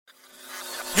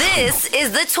This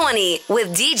is The 20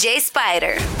 with DJ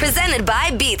Spider, presented by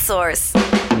BeatSource.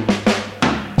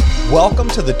 Welcome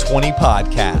to The 20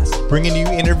 Podcast, bringing you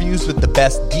interviews with the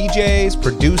best DJs,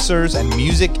 producers, and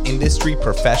music industry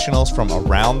professionals from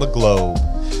around the globe.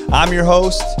 I'm your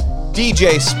host,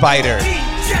 DJ Spider.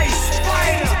 DJ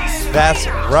Spider! That's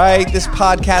right, this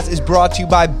podcast is brought to you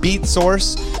by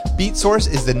BeatSource.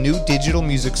 BeatSource is the new digital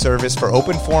music service for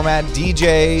open format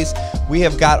DJs. We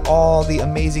have got all the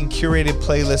amazing curated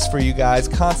playlists for you guys,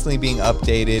 constantly being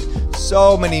updated.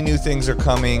 So many new things are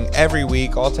coming every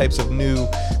week, all types of new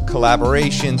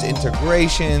collaborations,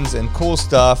 integrations, and cool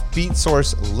stuff.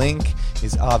 BeatSource Link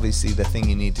is obviously the thing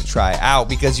you need to try out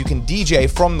because you can DJ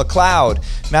from the cloud.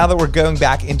 Now that we're going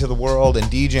back into the world and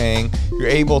DJing, you're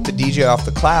able to DJ off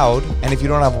the cloud, and if you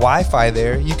don't have Wi-Fi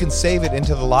there, you can save it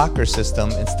into the locker system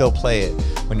and still play it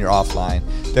when you're offline.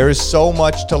 There is so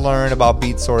much to learn about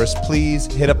BeatSource. Please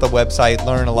hit up the website,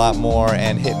 learn a lot more,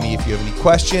 and hit me if you have any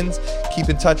questions. Keep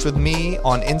in touch with me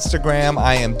on Instagram.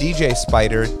 I am DJ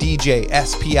Spider, DJ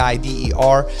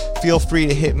S-P-I-D-E-R. Feel free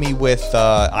to hit me with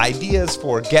ideas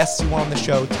for guests you want on the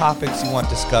show, topics you want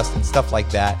discussed, and stuff like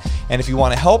that. And if you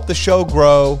want to help the show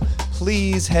grow,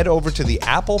 please head over to the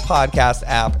Apple Podcast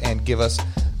app and give us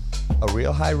a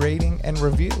real high rating and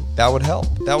review. That would help.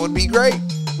 That would be great.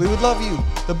 We would love you.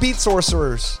 The Beat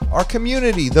Sorcerers, our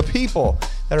community, the people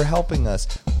that are helping us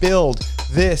build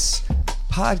this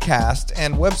podcast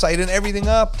and website and everything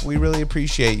up. We really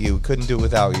appreciate you. Couldn't do it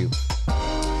without you.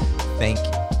 Thank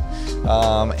you.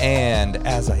 And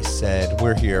as I said,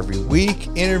 we're here every week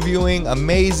interviewing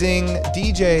amazing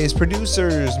DJs,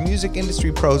 producers, music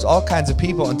industry pros, all kinds of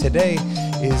people. And today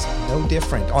is no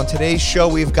different. On today's show,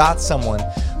 we've got someone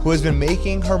who has been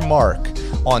making her mark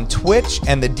on Twitch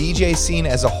and the DJ scene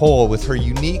as a whole with her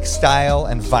unique style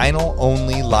and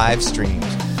vinyl-only live streams.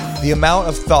 The amount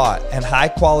of thought and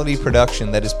high-quality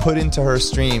production that is put into her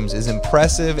streams is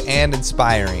impressive and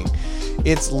inspiring.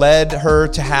 It's led her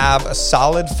to have a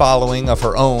solid following of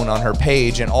her own on her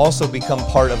page and also become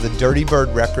part of the Dirty Bird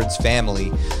Records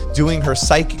family, doing her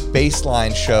Psychic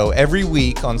Bassline show every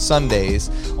week on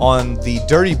Sundays on the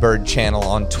Dirty Bird channel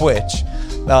on Twitch,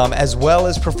 as well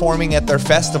as performing at their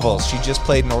festivals. She just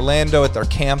played in Orlando at their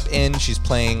Camp In. She's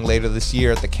playing later this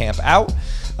year at the Camp Out.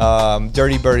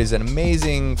 Dirty Bird is an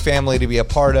amazing family to be a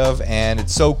part of, and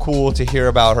it's so cool to hear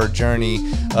about her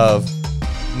journey of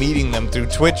meeting them through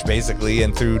Twitch, basically,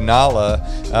 and through Nala,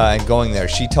 and going there.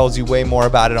 She tells you way more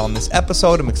about it on this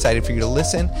episode. I'm excited for you to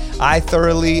listen. I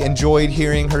thoroughly enjoyed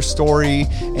hearing her story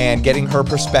and getting her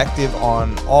perspective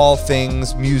on all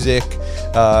things music.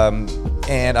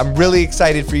 And I'm really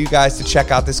excited for you guys to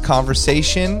check out this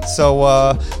conversation.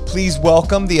 So please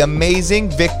welcome the amazing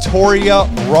Victoria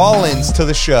Rawlins to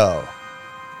the show.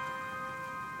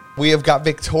 We have got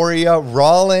Victoria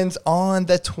Rawlins on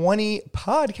the 20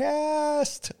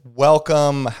 Podcast.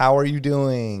 Welcome. How are you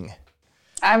doing?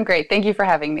 I'm great. Thank you for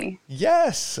having me.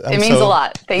 Yes. It means a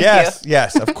lot. Thank you.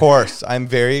 Yes, of course. I'm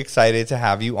very excited to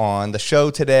have you on the show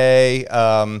today.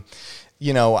 I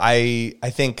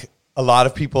think a lot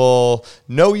of people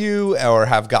know you or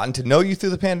have gotten to know you through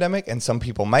the pandemic, and some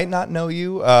people might not know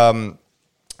you. And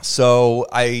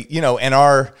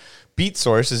our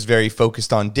BeatSource is very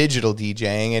focused on digital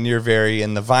DJing, and you're very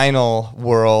in the vinyl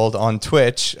world on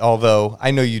Twitch, although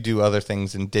I know you do other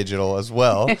things in digital as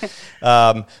well.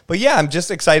 But yeah, I'm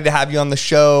just excited to have you on the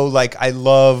show. Like, I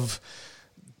love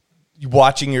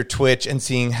watching your Twitch and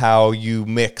seeing how you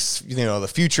mix,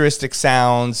 the futuristic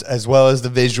sounds as well as the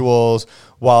visuals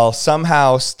while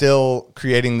somehow still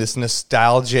creating this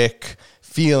nostalgic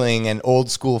feeling and old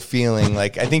school feeling.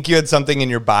 Like, I think you had something in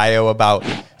your bio about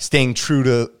staying true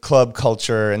to club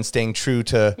culture and staying true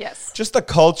to just the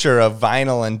culture of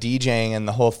vinyl and DJing and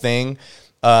the whole thing.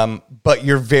 But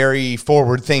you're very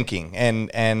forward thinking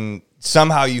and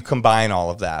somehow you combine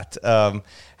all of that.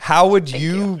 How would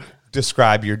you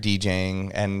describe your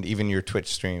DJing and even your Twitch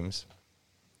streams?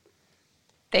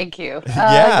 Thank you.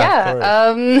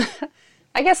 I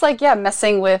guess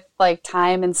messing with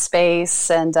time and space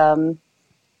and,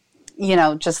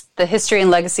 just the history and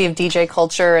legacy of DJ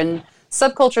culture and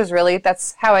subcultures, really.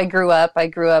 That's how I grew up. I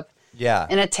grew up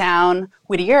in a town,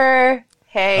 Whittier.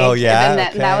 Hey. Oh, yeah.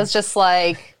 And that was just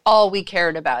all we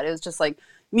cared about. It was just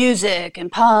music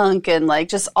and punk and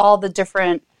just all the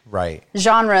different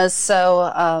genres.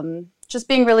 So just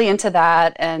being really into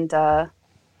that and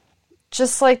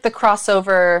just the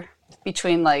crossover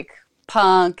between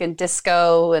punk and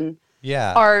disco and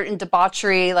art and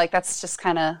debauchery. That's just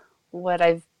kind of what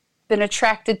I've been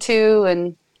attracted to,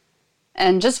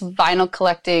 and just vinyl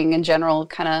collecting in general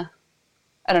kind of,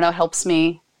 I don't know, helps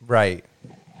me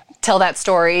tell that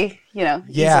story,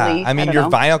 easily. I mean, your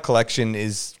vinyl collection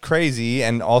is crazy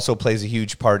and also plays a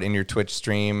huge part in your Twitch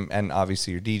stream and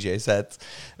obviously your DJ sets.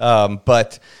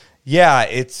 But yeah,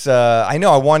 it's, I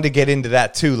know I wanted to get into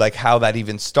that too, like how that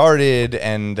even started.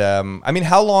 And I mean,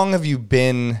 how long have you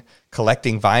been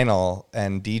collecting vinyl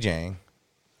and DJing?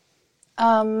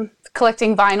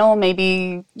 Collecting vinyl,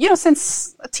 maybe,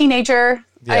 since a teenager.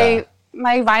 Yeah.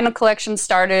 My vinyl collection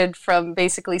started from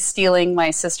basically stealing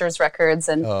my sister's records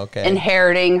and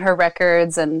inheriting her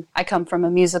records. And I come from a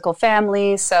musical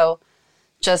family, so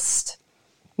just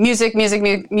music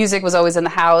was always in the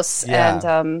house. Yeah.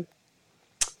 And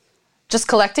just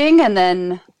collecting, and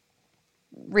then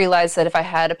realized that if I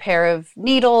had a pair of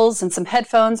needles and some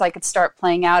headphones, I could start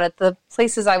playing out at the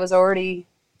places I was already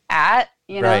at,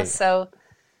 Right. So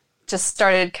just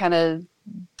started kind of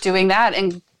doing that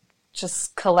and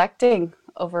just collecting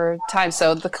over time.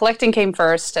 So the collecting came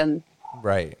first, and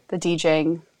right, the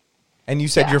DJing. And you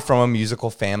said you're from a musical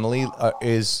family.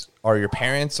 Are your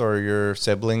parents or your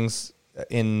siblings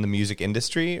in the music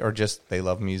industry, or just they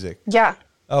love music? Yeah.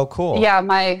 Oh, cool. Yeah,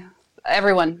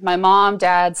 everyone, my mom,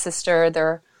 dad, sister,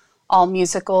 they're all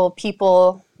musical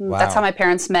people. Wow. That's how my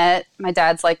parents met. My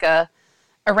dad's like a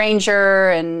arranger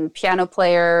and piano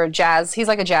player, jazz. He's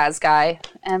like a jazz guy.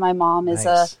 And my mom is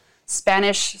a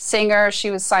Spanish singer.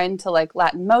 She was signed to like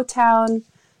Latin Motown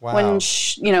when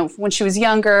she was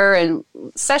younger, and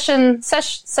session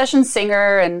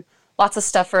singer, and lots of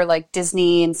stuff for like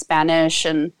Disney and Spanish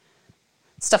and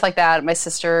stuff like that. My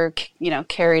sister,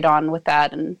 carried on with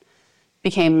that and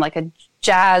became like a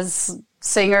jazz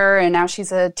singer, and now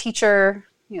she's a teacher,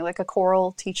 like a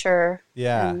choral teacher.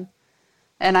 Yeah.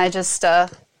 And I just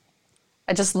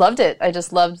loved it. I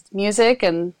just loved music,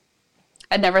 and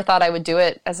I never thought I would do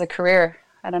it as a career.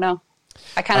 I don't know.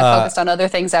 I kind of focused on other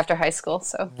things after high school.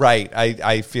 So right.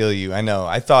 I feel you. I know.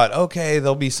 I thought, okay,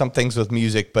 there'll be some things with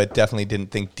music, but definitely didn't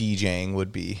think DJing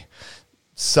would be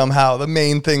somehow the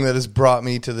main thing that has brought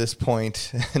me to this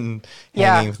point and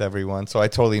hanging with everyone. So I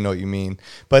totally know what you mean.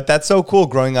 But that's so cool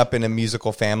growing up in a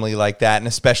musical family like that, and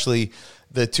especially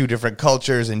the two different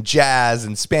cultures and jazz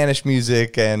and Spanish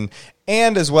music and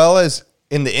as well as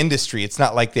in the industry. It's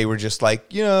not like they were just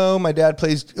like, my dad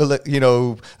plays,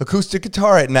 acoustic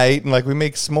guitar at night and like we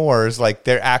make s'mores. Like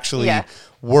they're actually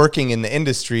working in the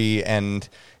industry and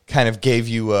kind of gave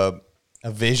you a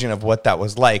vision of what that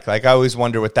was like. Like I always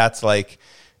wonder what that's like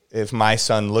if my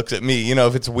son looks at me,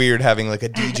 if it's weird having like a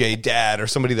DJ dad or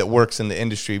somebody that works in the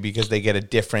industry because they get a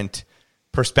different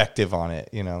perspective on it,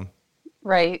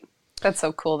 Right. That's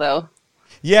so cool though.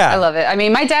 Yeah. I love it. I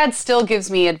mean, my dad still gives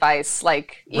me advice,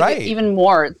 like even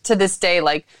more to this day,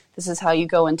 like this is how you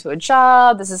go into a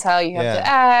job. This is how you have to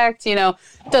act.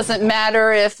 Doesn't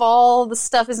matter if all the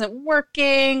stuff isn't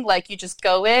working. Like you just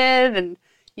go in and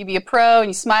you be a pro and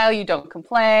you smile. You don't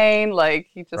complain. Like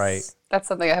you just, that's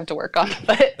something I have to work on.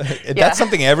 But that's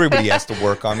something everybody has to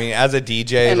work on. I mean, as a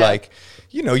DJ, like,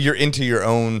 you're into your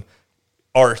own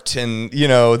art and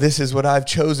this is what I've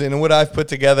chosen and what I've put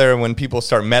together, and when people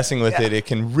start messing with it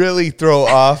can really throw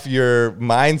off your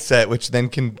mindset, which then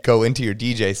can go into your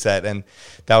DJ set. And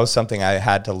that was something I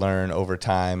had to learn over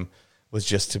time, was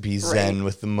just to be zen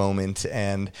with the moment.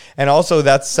 And also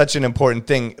that's such an important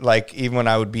thing. Like even when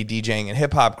I would be DJing in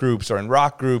hip hop groups or in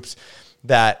rock groups,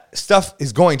 that stuff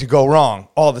is going to go wrong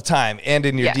all the time, and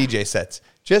in your DJ sets.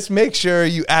 Just make sure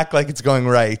you act like it's going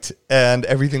right and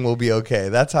everything will be okay.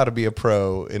 That's how to be a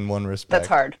pro in one respect. That's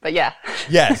hard, but yeah.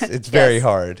 Yes, it's very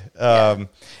hard.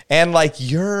 And like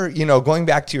going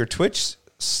back to your Twitch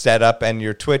setup and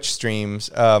your Twitch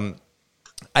streams,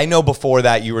 I know before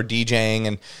that you were DJing,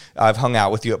 and I've hung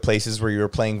out with you at places where you were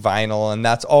playing vinyl, and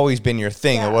that's always been your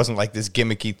thing. It wasn't like this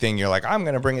gimmicky thing. You're like, I'm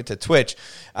going to bring it to Twitch.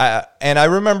 And I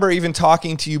remember even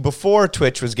talking to you before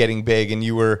Twitch was getting big, and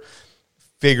you were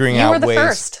figuring out ways. You were the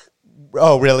first.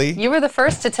 Oh, really? You were the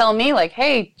first to tell me, like,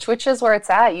 hey, Twitch is where it's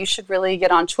at. You should really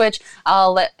get on Twitch.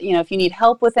 I'll let, if you need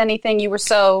help with anything. You were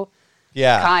so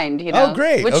kind, Oh,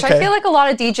 great. Which I feel like a lot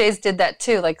of DJs did that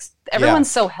too. Like,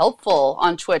 everyone's so helpful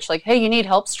on Twitch. Like, hey, you need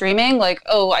help streaming? Like,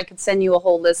 oh, I could send you a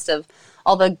whole list of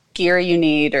all the gear you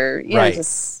need, or,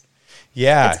 just...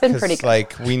 Yeah, it's been pretty good.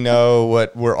 Like we know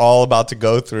what we're all about to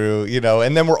go through,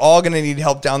 and then we're all going to need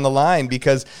help down the line,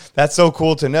 because that's so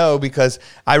cool to know, because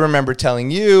I remember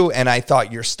telling you, and I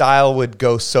thought your style would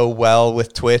go so well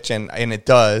with Twitch, and it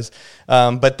does.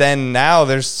 But then now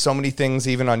there's so many things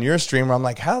even on your stream where I'm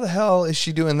like, how the hell is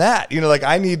she doing that? Like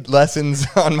I need lessons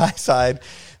on my side,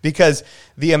 because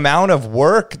the amount of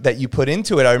work that you put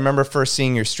into it. I remember first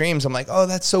seeing your streams. I'm like, oh,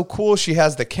 that's so cool. She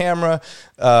has the camera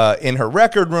in her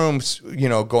record rooms,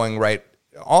 going right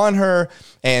on her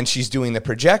and she's doing the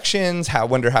projections.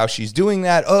 Wonder how she's doing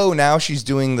that. Oh, now she's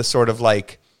doing the sort of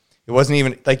like, it wasn't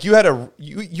even like you have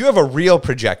a real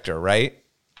projector, right?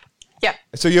 Yeah.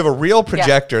 So you have a real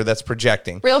projector that's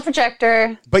projecting. Real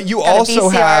projector. But you got also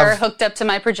a VCR have hooked up to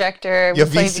my projector. Yeah,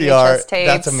 play VCR. VHS tapes.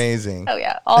 That's amazing. Oh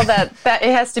yeah, all that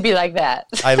it has to be like that.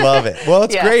 I love it. Well,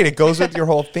 it's great. It goes with your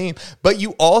whole theme. But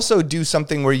you also do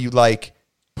something where you like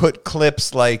put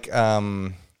clips like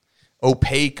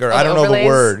opaque or I don't know the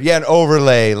word. Yeah, an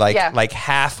overlay like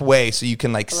halfway so you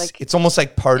can like it's almost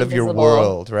like part invisible. of your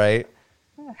world, right?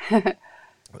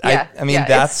 I mean,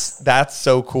 that's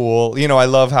so cool. You know, I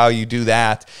love how you do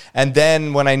that. And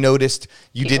then when I noticed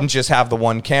you didn't just have the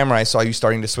one camera, I saw you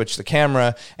starting to switch the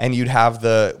camera and you'd have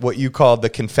what you called the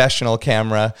confessional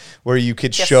camera where you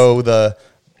could show the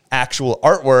actual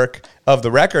artwork of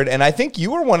the record. And I think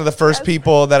you were one of the first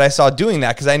people that I saw doing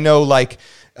that because I know like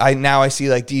I see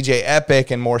like DJ Epic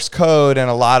and Morse Code and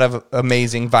a lot of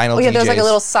amazing vinyl DJs. There's like a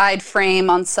little side frame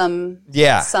on some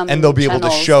and they'll be able to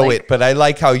show it. But I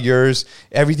like how yours,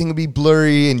 everything would be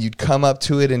blurry and you'd come up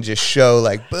to it and just show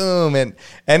like boom. And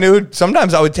it would,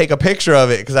 sometimes I would take a picture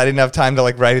of it because I didn't have time to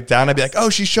like write it down. I'd be like, oh,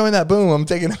 she's showing that, boom, I'm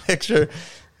taking a picture.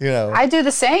 You know, I do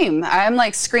the same. I'm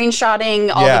like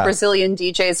screenshotting all the Brazilian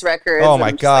DJs records. Oh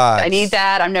my God. Like, I need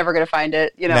that. I'm never going to find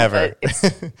it. You know, never. But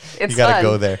it's you got to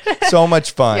go there. So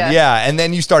much fun. Yeah. And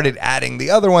then you started adding the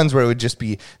other ones where it would just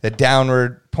be the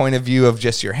downward point of view of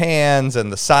just your hands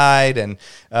and the side. And,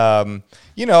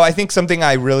 you know, I think something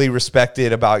I really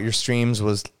respected about your streams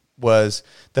was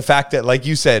the fact that, like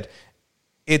you said,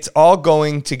 it's all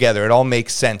going together. It all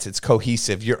makes sense. It's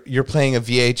cohesive. You're playing a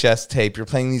VHS tape. You're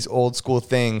playing these old school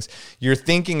things. You're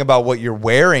thinking about what you're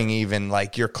wearing even.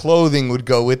 Like your clothing would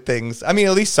go with things. I mean,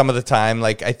 at least some of the time,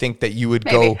 like I think that you would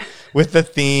go with the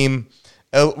theme,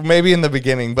 maybe in the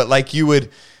beginning, but like you would,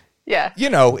 you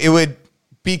know, it would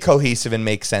be cohesive and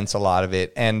make sense, a lot of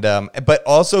it. And, but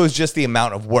also it's just the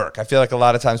amount of work. I feel like a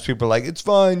lot of times people are like, it's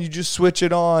fine. You just switch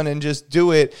it on and just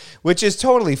do it, which is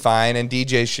totally fine. And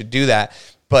DJs should do that.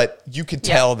 But you could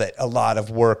tell that a lot of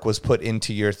work was put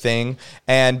into your thing.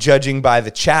 And judging by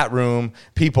the chat room,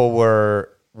 people were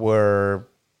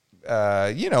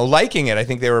you know, liking it. I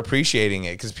think they were appreciating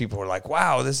it because people were like,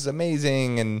 wow, this is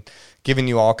amazing, and giving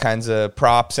you all kinds of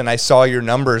props. And I saw your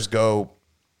numbers go,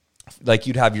 like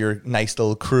you'd have your nice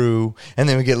little crew and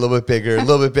then we get a little bit bigger, a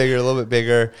little bit bigger, a little bit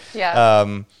bigger.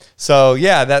 Yeah. So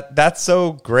yeah, that's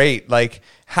so great. Like,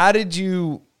 how did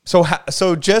you,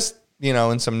 so just, you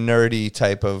know, in some nerdy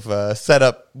type of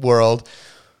setup world,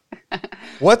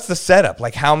 what's the setup?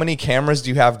 Like, how many cameras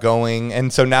do you have going?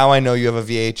 And so now I know you have a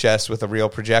VHS with a real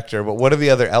projector, but what are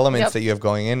the other elements that you have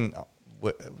going in,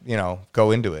 you know, go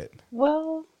into it?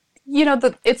 Well, you know,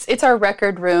 it's our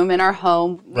record room in our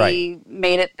home. We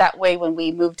made it that way when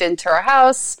we moved into our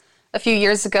house a few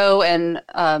years ago. And,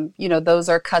 you know, those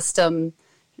are custom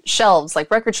shelves,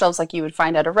 like record shelves like you would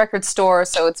find at a record store.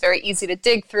 So it's very easy to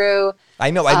dig through.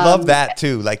 I know. I love that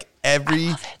too. Like every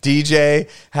DJ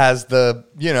has the,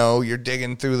 you know, you're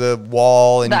digging through the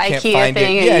wall and the you can't IKEA find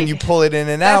thing, it. Yeah, and you pull it in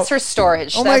and out. That's for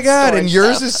storage. Oh my God. And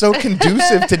yours is so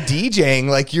conducive to DJing.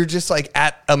 Like you're just like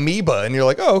at Amoeba and you're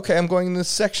like, oh, okay, I'm going in this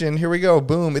section. Here we go.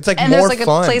 Boom. It's like and more there's like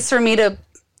fun. A place for me to,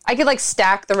 I could like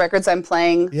stack the records I'm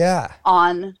playing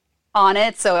on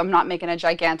it, so I'm not making a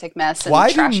gigantic mess and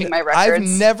trashing my records.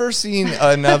 I've never seen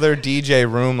another DJ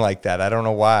room like that. I don't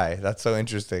know why. That's so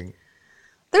interesting.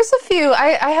 There's a few.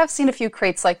 I have seen a few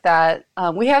crates like that.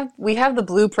 We have the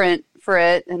blueprint for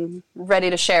it and ready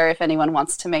to share if anyone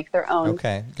wants to make their own.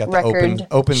 Okay, got the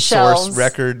open source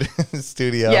record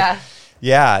studio.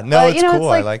 Yeah. No, it's cool.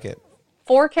 Like I like it.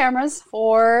 4 cameras.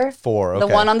 Four. Okay. The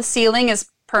one on the ceiling is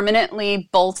permanently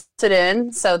bolted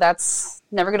in, so that's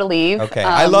never gonna leave. Okay,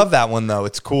 I love that one though.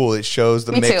 It's cool. It shows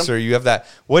the mixer. Too. You have that.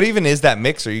 What even is that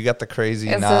mixer? You got the crazy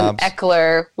knobs. It's an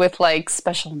Eckler with like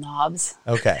special knobs.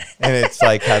 Okay, and it's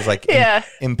like has like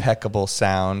impeccable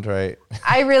sound, right?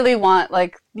 I really want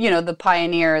like, you know, the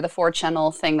Pioneer, the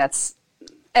 4-channel thing that's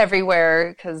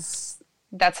everywhere because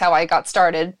that's how I got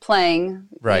started playing.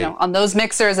 You know, on those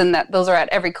mixers, and those are at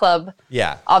every club.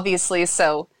 Yeah, obviously.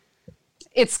 So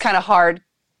it's kind of hard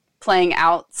playing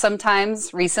out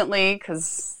sometimes recently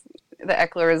because the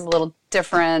Eckler is a little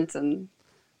different,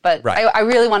 but I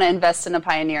really want to invest in a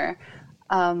Pioneer.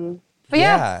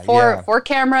 But four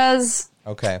cameras.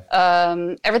 Okay.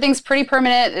 Everything's pretty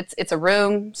permanent. It's a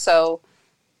room, so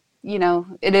you know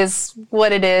it is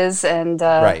what it is. And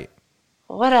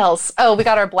what else? Oh, we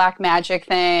got our Black Magic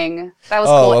thing. That was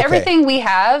cool. Okay. Everything we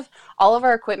have, all of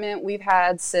our equipment we've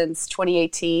had since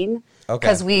 2018. Okay.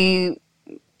 Because we.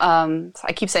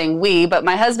 I keep saying we, but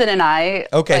my husband and I.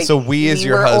 Okay, so we is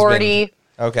your husband.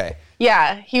 Okay.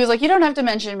 Yeah, he was like, you don't have to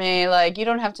mention me. Like, you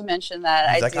don't have to mention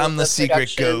that. He's like, I'm the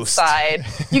secret ghost side.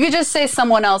 You could just say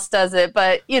someone else does it,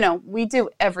 but we do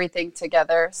everything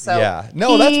together. So yeah,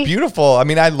 no, that's beautiful. I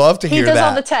mean, I love to hear that. He does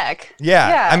all the tech.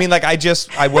 Yeah. I mean, like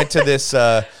I went to this.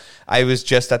 I was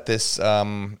just at this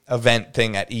event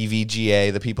thing at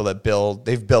EVGA. The people that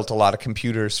they've built a lot of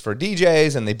computers for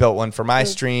DJs, and they built one for my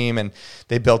stream, and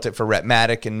they built it for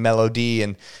Rhythmatic and Melody.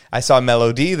 And I saw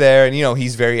Melody there, and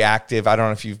he's very active. I don't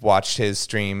know if you've watched his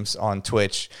streams on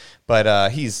Twitch, but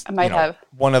he's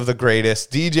one of the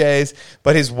greatest DJs.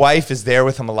 But his wife is there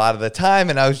with him a lot of the time,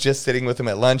 and I was just sitting with him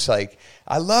at lunch, like,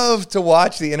 I love to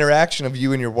watch the interaction of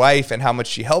you and your wife and how much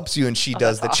she helps you, and she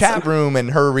does the chat room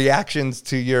and her reactions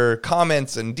to your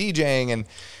comments and DJing,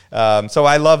 and so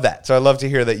I love that. So I love to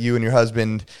hear that you and your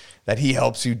husband, that he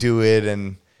helps you do it,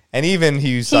 and even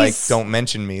he's like, don't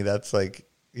mention me. That's like,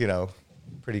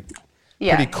 pretty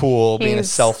cool, being a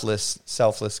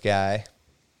selfless guy.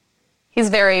 He's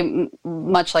very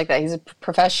much like that. He's a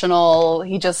professional.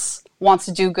 He just wants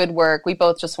to do good work. We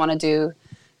both just want to do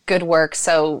good work.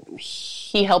 So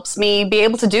he helps me be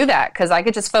able to do that, because I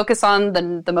could just focus on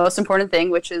the most important thing,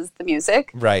 which is the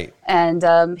music. Right.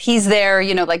 And he's there,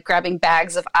 like grabbing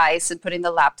bags of ice and putting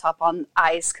the laptop on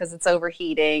ice because it's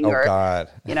overheating. Oh, God.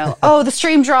 Oh, the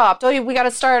stream dropped. Oh, we got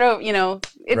to start over.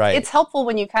 Right. It's helpful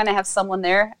when you kind of have someone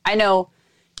there. I know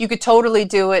you could totally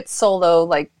do it solo.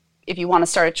 Like, if you want to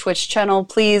start a Twitch channel,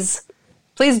 please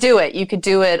do it. You could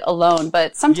do it alone.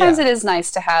 But sometimes it is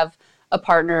nice to have a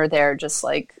partner there, just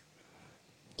like,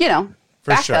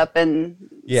 backup and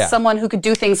someone who could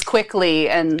do things quickly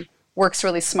and works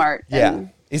really smart. Yeah. And,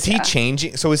 is he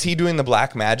changing? So is he doing the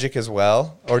black magic as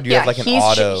well? Or do you have like an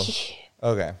auto?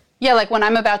 Okay. Yeah, like when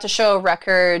I'm about to show a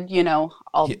record,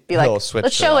 I'll be like,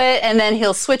 let's show it. And then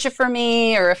he'll switch it for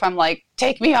me. Or if I'm like,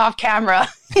 take me off camera,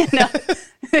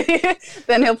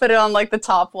 then he'll put it on like the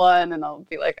top one, and I'll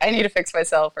be like, I need to fix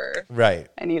myself, or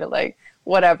I need to like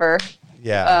whatever.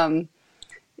 Yeah.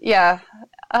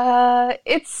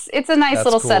 It's a nice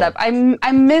little setup.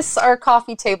 I miss our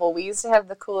coffee table. We used to have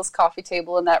the coolest coffee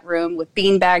table in that room with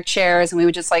beanbag chairs, and we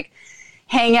would just like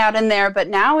hang out in there. But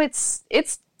now it's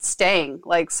staying.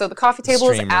 Like, so the coffee table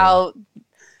is out.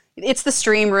 It's the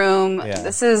stream room. Yeah.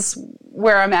 This is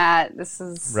where I'm at. This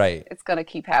is It's gonna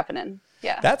keep happening.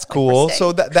 Yeah, that's cool.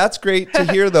 So that's great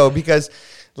to hear, though, because,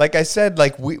 like I said,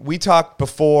 like we talked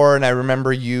before, and I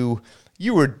remember you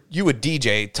would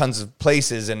DJ tons of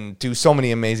places and do so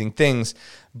many amazing things,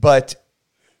 but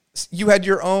you had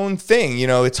your own thing.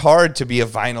 It's hard to be a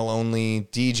vinyl only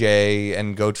DJ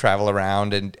and go travel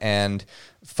around and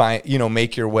find,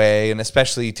 make your way, and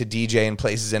especially to DJ in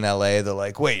places in LA. They're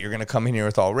like, wait, you're going to come in here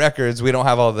with all records. We don't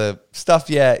have all the stuff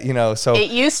yet, so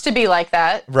it used to be like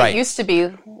that. Right. It used to be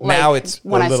like now it's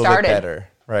when a little I started. Bit better.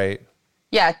 Right.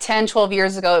 Yeah. 10, 12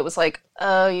 years ago, it was like,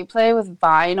 oh, you play with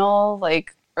vinyl?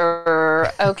 Like,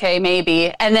 okay,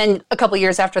 maybe. And then a couple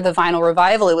years after the vinyl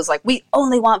revival, it was like, we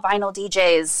only want vinyl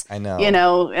DJs. I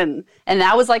know. And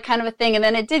that was like kind of a thing. And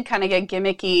then it did kind of get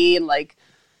gimmicky and like,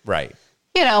 right.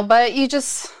 But you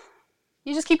just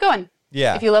keep going.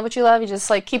 Yeah. If you love what you love, you just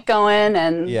like keep going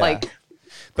and like.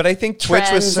 But I think Twitch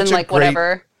was such a great.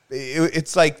 Whatever.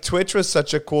 It's like Twitch was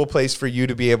such a cool place for you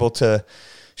to be able to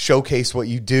showcase what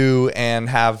you do and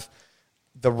have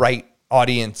the right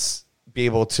audience be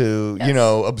able to,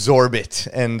 absorb it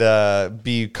and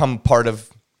become part of,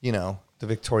 the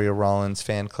Victoria Rawlins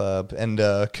fan club and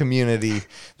community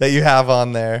that you have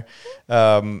on there.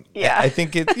 I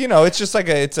think it, it's just like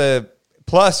it's a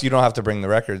plus. You don't have to bring the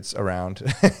records around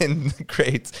in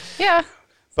crates. Yeah.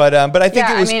 But I think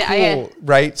it was cool,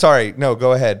 right? Sorry, no,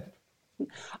 go ahead.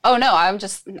 Oh no, I'm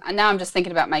just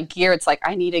thinking about my gear. It's like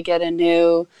I need to get a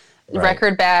new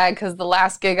record bag because the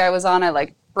last gig I was on, I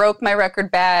like broke my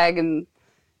record bag, and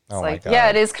it's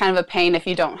it is kind of a pain if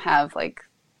you don't have like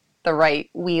the right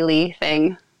wheelie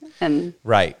thing. And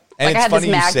right. And like, it's I had funny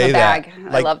this Magma you say bag.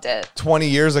 that. Like, I loved it.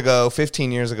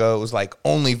 15 years ago, it was like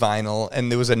only vinyl,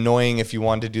 and it was annoying if you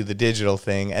wanted to do the digital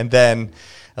thing. And then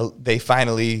they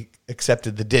finally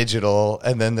accepted the digital,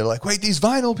 and then they're like, wait, these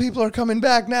vinyl people are coming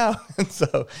back now. And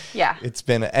so it's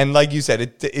been, and like you said,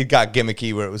 it got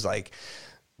gimmicky where it was like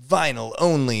vinyl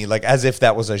only, like as if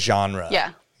that was a genre.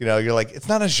 Yeah. You're like, it's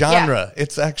not a genre. Yeah.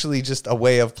 It's actually just a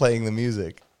way of playing the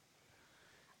music.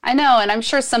 I know, and I'm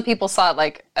sure some people saw it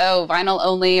like, oh, vinyl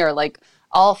only, or like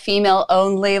all female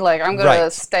only. Like, I'm going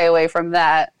to stay away from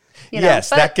that. Yes,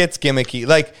 that gets gimmicky.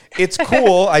 Like, it's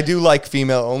cool. I do like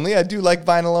female only. I do like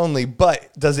vinyl only.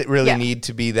 But does it really need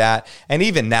to be that? And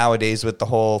even nowadays with the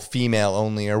whole female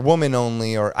only or woman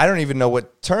only, or I don't even know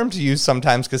what term to use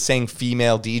sometimes, because saying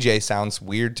female DJ sounds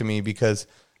weird to me because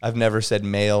I've never said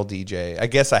male DJ. I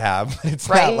guess I have, but it's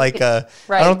Right. not like I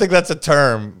Right. don't think that's a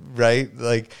term, right?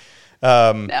 Like,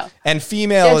 No. and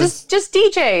female is just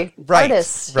DJ Right,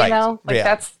 artists, right, you know, like yeah.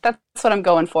 that's what I'm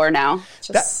going for now.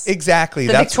 Just exactly.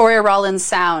 the That's Victoria Rawlins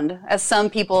sound, as some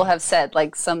people have said,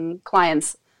 like some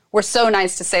clients were so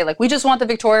nice to say, like, we just want the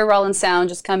Victoria Rawlins sound.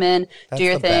 Just come in, do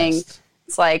your the thing. best.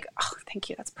 It's like, oh, thank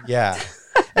you. That's perfect. Yeah.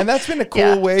 And that's been a cool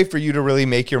Yeah. way for you to really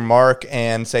make your mark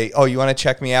and say, oh, you want to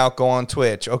check me out? Go on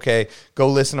Twitch. Okay, go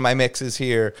listen to my mixes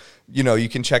here. You know, you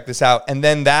can check this out. And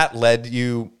then that led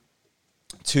you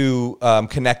to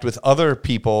connect with other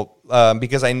people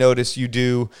because I noticed you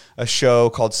do a show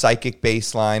called Psychic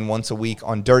Baseline once a week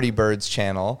on Dirty Bird's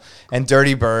channel. And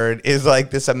Dirty Bird is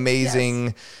like this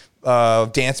amazing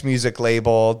dance music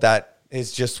label that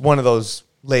is just one of those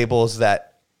labels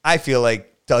that I feel like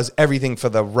does everything for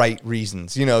the right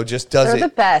reasons, you know, just does They're it. the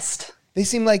best. They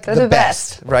seem like They're the the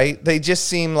best, best. right? They just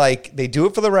seem like they do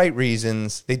it for the right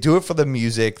reasons. They do it for the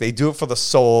music. They do it for the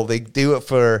soul. They do it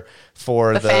for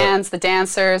The fans, the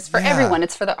dancers, for Yeah. everyone.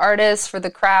 It's for the artists, for the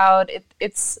crowd.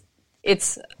 It's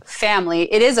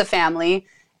family. It is a family.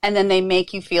 And then they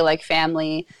make you feel like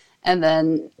family. And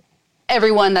then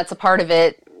everyone that's a part of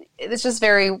it, it's just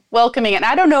very welcoming. And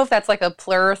I don't know if that's like a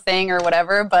plur thing or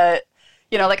whatever, but,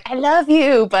 you know, like, I love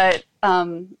you. But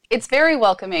it's very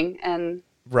welcoming. And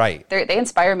right. they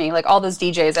inspire me. Like all those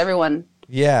DJs, everyone,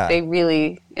 Yeah. they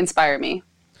really inspire me.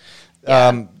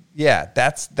 Yeah,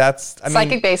 that's I mean,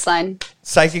 Psychic Baseline.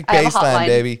 Psychic I have a Baseline, hotline.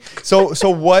 baby. So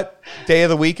what day of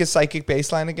the week is Psychic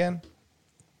Baseline again?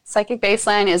 Psychic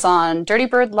Baseline is on Dirty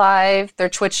Bird Live, their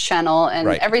Twitch channel, and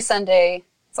Right. every Sunday,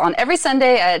 it's on every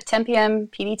Sunday at 10 p.m.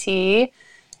 PDT,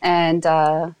 and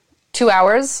 2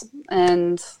 hours,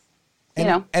 and you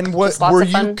know, And what just lots were of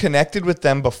you fun. connected with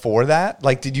them before that?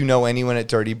 Like, did you know anyone at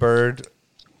Dirty Bird?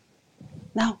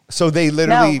 No, So they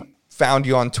literally No. found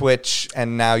you on Twitch,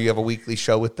 and now you have a weekly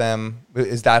show with them.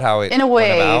 Is that how it in a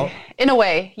went about?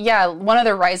 way, yeah. One of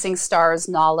the rising stars,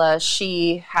 Nala,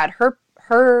 she had her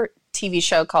TV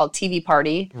show called TV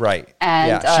Party. Right.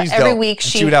 And, yeah, she's every dope. week And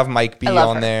she- she would have Mike B I love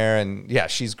on her. there, and yeah,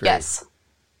 she's great. Yes,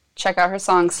 check out her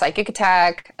song Psychic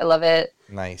Attack. I love it.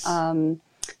 Nice.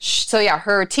 So yeah,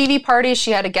 her TV party,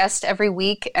 she had a guest every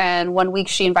week, and one week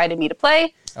she invited me to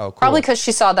play. Oh, cool. Probably because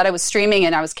she saw that I was streaming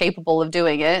and I was capable of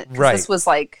doing it. 'Cause Right. This was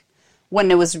like when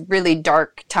it was really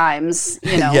dark times,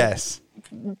 you know, Yes.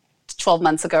 12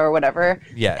 months ago or whatever.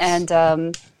 Yes. And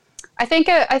I think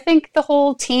the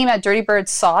whole team at Dirty Bird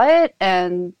saw it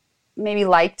and maybe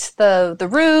liked the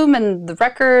room and the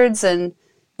records, and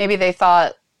maybe they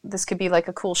thought this could be like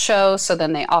a cool show. So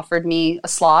then they offered me a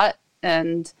slot,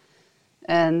 and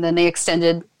then they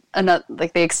extended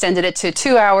it to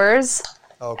 2 hours.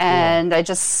 Oh, cool. And I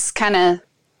just kind of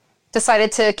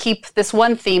decided to keep this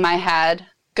one theme I had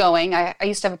going. I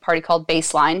used to have a party called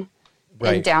Baseline in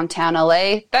Right. downtown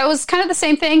LA. That was kind of the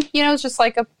same thing. You know, it was just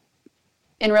like a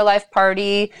in real life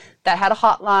party that had a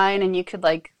hotline, and you could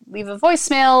like leave a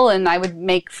voicemail, and I would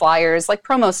make flyers, like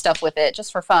promo stuff with it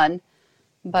just for fun.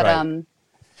 But Right.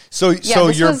 So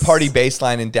this your was- party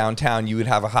Baseline in downtown, you would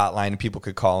have a hotline and people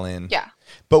could call in. yeah.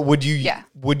 But would you Yeah.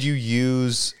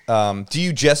 use do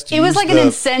you just It use was like an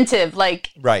incentive, right.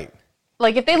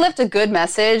 like if they left a good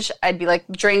message, I'd be like,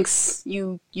 drinks,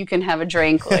 you can have a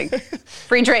drink, like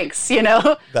free drinks, you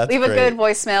know. That's Leave a great. good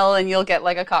voicemail and you'll get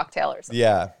like a cocktail or something.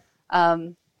 Yeah.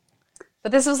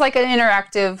 But this was like an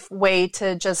interactive way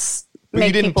to just But make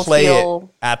you didn't people play feel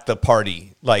it at the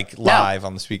party, like live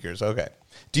on the speakers. Okay.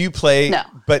 Do you play No.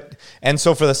 and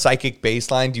so for the Psychic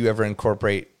Baseline, do you ever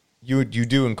incorporate you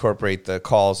do incorporate the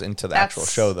calls into the actual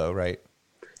That's- show though, right?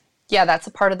 Yeah, that's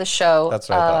a part of the show. That's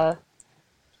what I thought.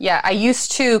 Yeah, I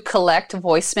used to collect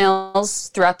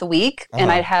voicemails throughout the week, and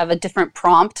Uh-huh. I'd have a different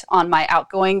prompt on my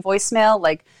outgoing voicemail,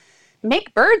 like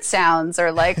make bird sounds,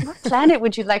 or like what planet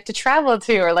would you like to travel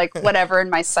to, or like whatever in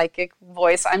my psychic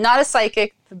voice. I'm not a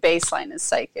psychic. The baseline is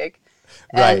psychic.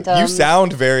 Right. And, You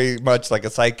sound very much like a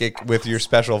psychic with your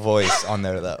special voice on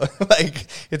there though. Like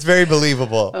it's very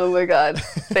believable. Oh my God!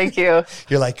 Thank you.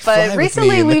 You're like, But fly with me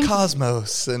recently in the we've-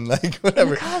 cosmos and like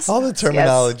whatever. cosmos, All the yes.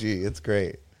 terminology. It's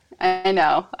great. I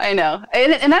know,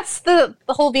 and that's the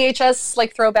whole VHS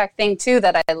like throwback thing too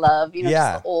that I love. You know,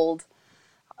 Yeah. just the old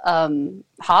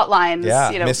hotlines.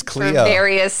 Yeah, you know, Miss for Cleo.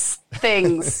 various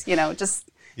things. You know, just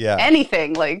Yeah.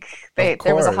 anything. Like there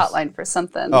was a course. hotline for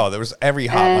something. Oh, there was every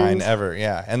hotline And- ever.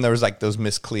 Yeah. And there was like those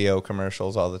Miss Cleo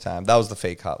commercials all the time. That was the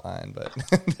fake hotline, but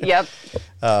Yep.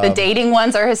 The dating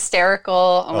ones are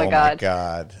hysterical. Oh my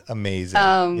God.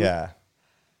 Amazing. Yeah.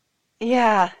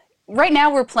 Yeah. Right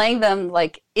now we're playing them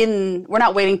like we're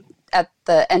not waiting at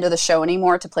the end of the show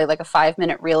anymore to play like a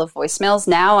 5-minute reel of voicemails.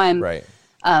 Now I'm Right.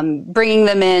 bringing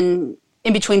them in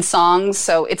between songs,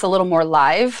 so it's a little more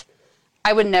live.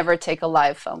 I would never take a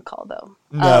live phone call though.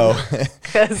 No,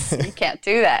 because you can't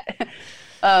do that.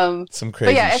 Some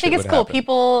crazy. But yeah, I think it's cool. Happen.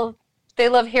 People, they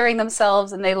love hearing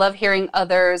themselves and they love hearing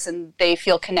others, and they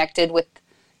feel connected with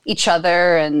each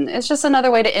other, and it's just another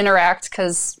way to interact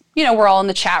because we're all in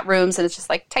the chat rooms and it's just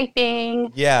like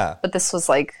typing. Yeah. But this was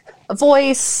like a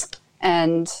voice,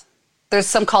 and there's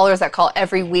some callers that call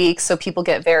every week, so people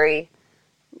get very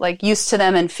like used to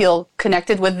them and feel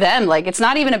connected with them. Like it's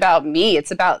not even about me;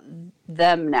 it's about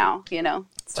them now.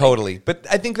 It's totally. But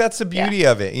I think that's the beauty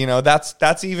of it.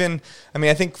 That's even. I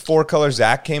mean, I think Four Color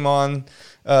Zach came on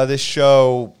this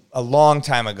show a long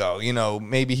time ago.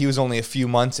 Maybe he was only a few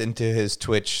months into his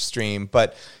Twitch stream,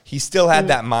 but he still had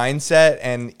that mindset,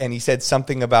 and he said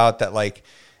something about that, like,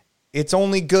 it's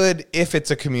only good if it's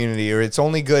a community, or it's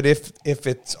only good if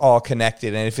it's all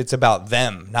connected, and if it's about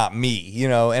them, not me,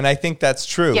 and I think that's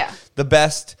true. Yeah. The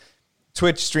best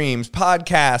Twitch streams,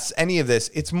 podcasts, any of this,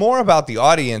 it's more about the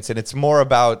audience, and it's more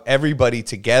about everybody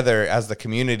together as the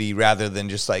community, rather than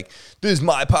just like, this is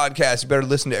my podcast, you better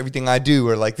listen to everything I do,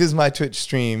 or like, this is my Twitch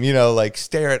stream, like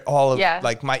stare at all of,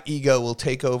 like my ego will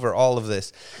take over all of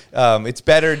this. It's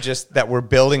better just that we're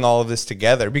building all of this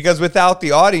together, because without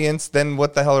the audience, then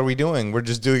what the hell are we doing? We're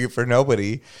just doing it for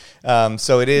nobody.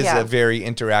 So it is a very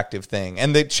interactive thing.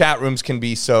 And the chat rooms can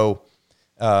be so,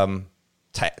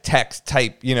 text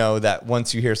type, that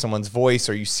once you hear someone's voice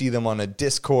or you see them on a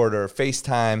Discord or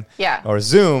FaceTime or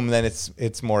Zoom, then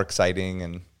it's more exciting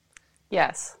and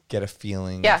get a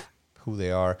feeling of who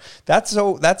they are. That's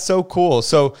so cool.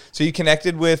 So you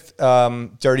connected with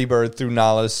Dirty Bird through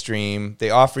Nala's stream. They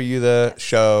offer you the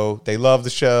show. They love the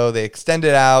show. They extend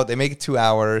it out. They make it 2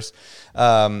 hours.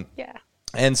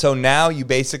 And so now you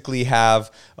basically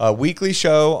have a weekly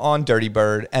show on Dirty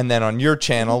Bird, and then on your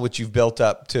channel, which you've built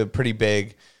up to a pretty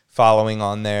big following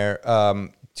on there.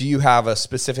 Do you have a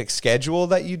specific schedule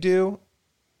that you do?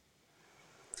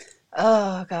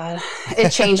 Oh, God.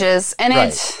 It changes. And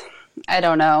I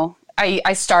don't know.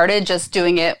 I started just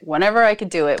doing it whenever I could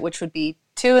do it, which would be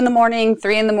 2 a.m,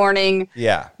 3 a.m.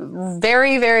 Yeah.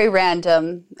 Very, very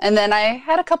random. And then I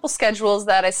had a couple schedules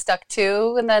that I stuck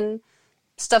to, and then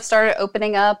stuff started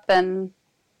opening up, and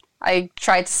I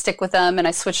tried to stick with them, and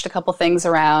I switched a couple things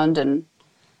around and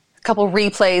a couple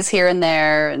replays here and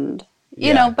there, and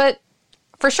you know, but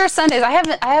for sure Sundays, I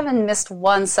haven't missed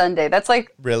one Sunday. That's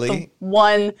like really the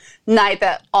one night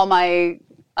that all my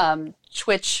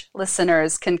Twitch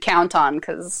listeners can count on,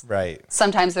 because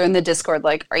sometimes they're in the Discord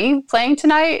like, are you playing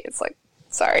tonight? It's like,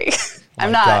 sorry.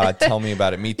 I'm not. God, tell me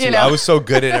about it. Me too. I was so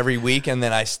good at every week, and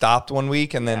then I stopped one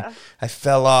week, and then I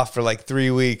fell off for like 3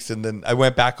 weeks, and then I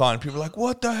went back on. People were like,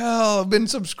 what the hell? I've been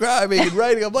subscribing and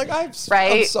writing. I'm like, I'm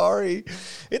sorry.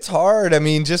 It's hard. I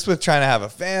mean, just with trying to have a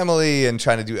family and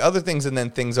trying to do other things, and then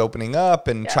things opening up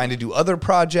and trying to do other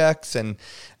projects. And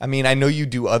I mean, I know you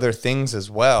do other things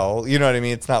as well. You know what I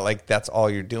mean? It's not like that's all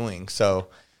you're doing. So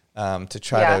to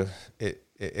try to,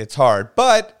 it's hard.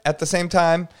 But at the same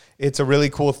time, it's a really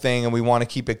cool thing, and we want to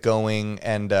keep it going,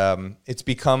 and it's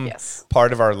become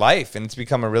part of our life, and it's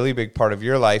become a really big part of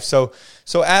your life. So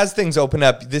as things open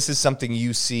up, this is something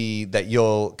you see that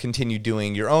you'll continue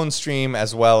doing your own stream,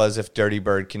 as well as if Dirty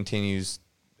Bird continues.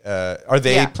 Are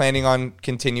they planning on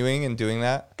continuing and doing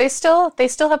that? They still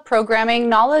have programming.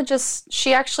 Nala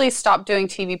she actually stopped doing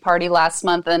TV Party last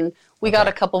month, and we got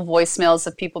a couple voicemails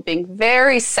of people being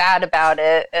very sad about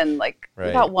it, and like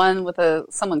we got one with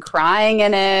someone crying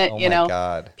in it. Oh my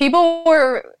God.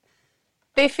 People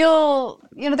they feel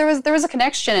there was a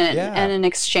connection and an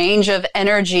exchange of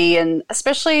energy, and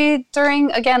especially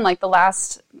during again like the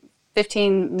last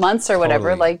 15 months or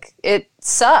whatever, like it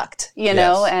sucked,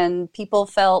 know, and people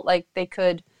felt like they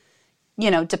could,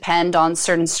 depend on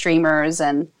certain streamers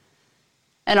and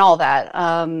all that.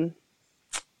 No.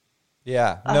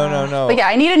 But yeah,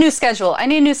 I need a new schedule.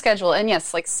 And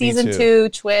yes, like season 2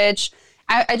 Twitch.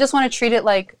 I just want to treat it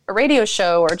like a radio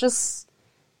show or just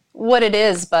what it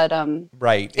is. But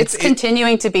it's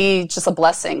continuing to be just a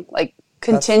blessing,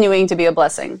 to be a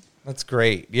blessing. That's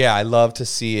great. Yeah, I love to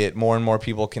see it. More and more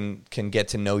people can get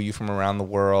to know you from around the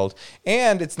world.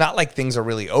 And it's not like things are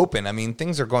really open. I mean,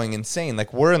 things are going insane.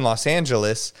 Like, we're in Los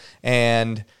Angeles,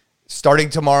 and starting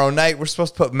tomorrow night, we're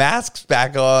supposed to put masks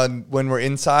back on when we're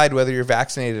inside, whether you're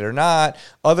vaccinated or not.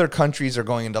 Other countries are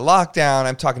going into lockdown.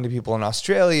 I'm talking to people in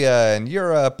Australia and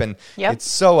Europe, and it's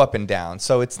so up and down.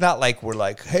 So it's not like we're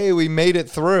like, hey, we made it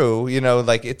through.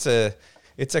 Like it's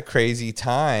a crazy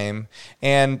time.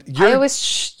 And you're... I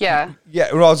always... Yeah,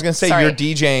 well, I was going to say, you're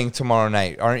DJing tomorrow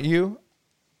night, aren't you?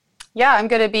 Yeah, I'm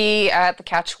going to be at the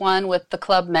Catch One with the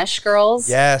Club Mesh girls.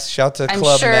 Yes, shout to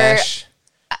Club Mesh.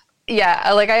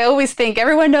 Yeah, like I always think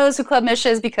everyone knows who Club Mesh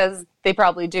is because they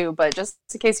probably do, but just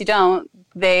in case you don't,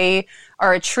 they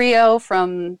are a trio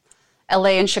from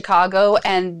LA and Chicago,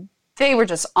 and they were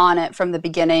just on it from the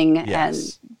beginning.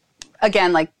 Yes. And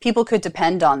again, like people could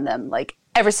depend on them like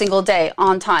every single day,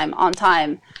 on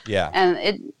time. Yeah.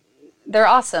 And they're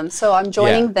awesome. So I'm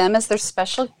joining them as their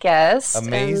special guest.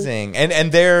 Amazing.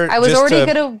 And they're I was just already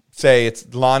to going to say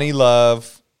it's Lonnie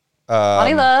Love.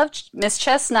 Lonnie Love, Miss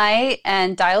Chestnut,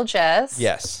 and Dial Jess.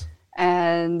 Yes.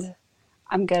 And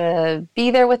I'm going to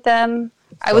be there with them.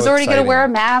 I So was already going to exciting. wear a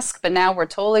mask, but now we're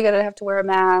totally going to have to wear a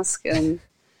mask. And,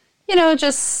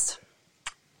 just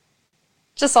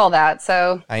all that.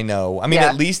 So I know. I mean,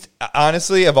 at least,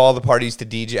 honestly, of all the parties to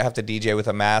have to DJ with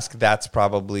a mask, that's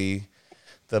probably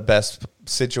the best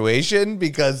situation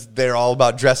because they're all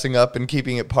about dressing up and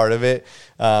keeping it part of it.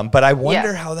 But I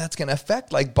wonder how that's going to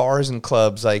affect like bars and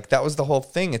clubs. Like that was the whole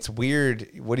thing. It's weird.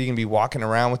 What are you going to be walking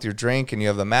around with your drink and you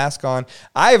have the mask on?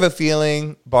 I have a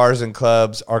feeling bars and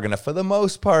clubs are going to, for the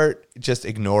most part, just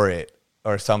ignore it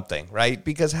or something, right?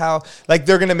 Because they're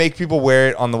going to make people wear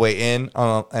it on the way in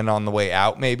and on the way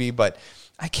out maybe, but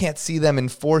I can't see them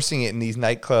enforcing it in these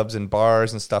nightclubs and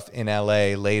bars and stuff in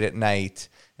LA late at night.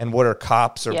 And what are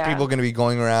cops or people going to be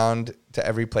going around to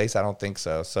every place? I don't think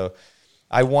so. So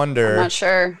I wonder. I'm not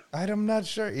sure. I'm not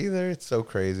sure either. It's so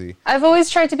crazy. I've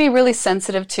always tried to be really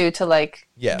sensitive to like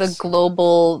the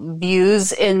global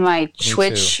views in my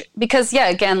Twitch because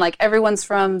again, like everyone's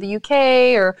from the UK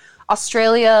or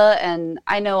Australia, and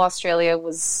I know Australia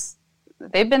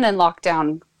they've been in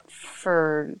lockdown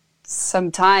for some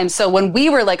time. So when we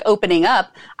were like opening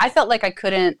up, I felt like I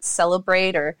couldn't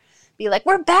celebrate or be like,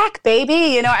 we're back,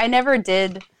 baby. I never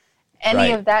did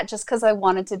any of that just because I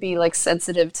wanted to be like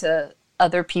sensitive to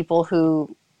other people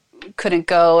who couldn't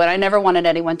go. And I never wanted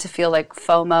anyone to feel like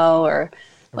FOMO or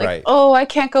like, oh, I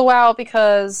can't go out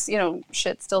because,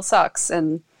 shit still sucks.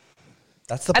 And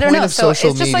that's the point of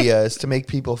social media is to make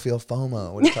people feel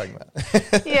FOMO. What are you talking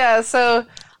about? Yeah. So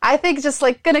I think just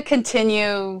like going to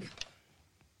continue,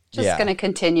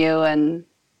 and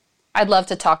I'd love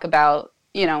to talk about,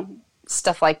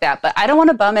 stuff like that, but I don't want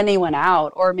to bum anyone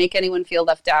out or make anyone feel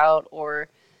left out or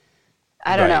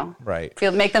I don't know. Right.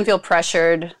 Make them feel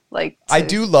pressured. Like I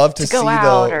do love to see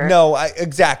though. No,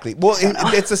 exactly. Well,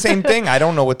 it's the same thing. I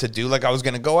don't know what to do. Like I was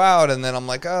going to go out and then I'm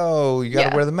like, oh, you got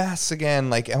to wear the masks again.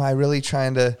 Like, am I really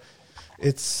trying to?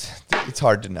 It's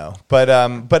hard to know. But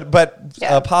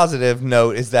a positive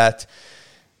note is that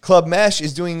Club Mesh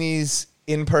is doing these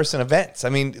in-person events. I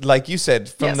mean, like you said,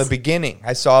 from the beginning,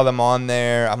 I saw them on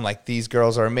there. I'm like, these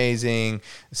girls are amazing.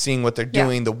 Seeing what they're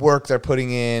doing, the work they're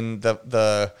putting in,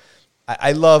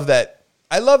 I love that.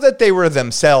 I love that they were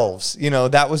themselves.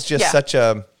 That was just such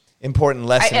a important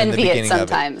lesson in the beginning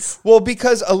of it. Well,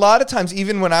 because a lot of times,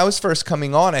 even when I was first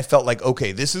coming on, I felt like,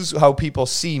 okay, this is how people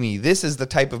see me. This is the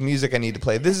type of music I need to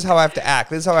play. This is how I have to act.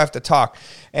 This is how I have to talk.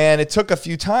 And it took a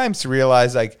few times to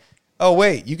realize, like, oh,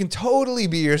 wait, you can totally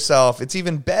be yourself. It's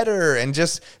even better. And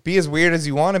just be as weird as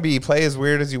you want to be, play as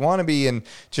weird as you want to be, and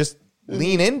just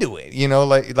lean into it,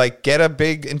 like get a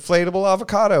big inflatable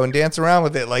avocado and dance around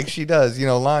with it like she does,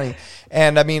 Lonnie.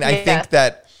 And I mean, I think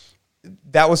that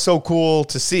was so cool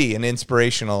to see and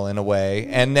inspirational in a way.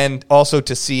 And then also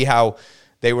to see how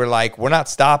they were like, we're not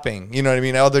stopping. You know what I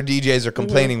mean? Other DJs are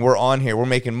complaining. We're on here. We're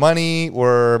making money.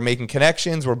 We're making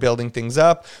connections. We're building things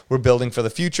up. We're building for the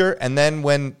future. And then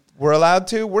when we're allowed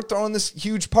to, we're throwing this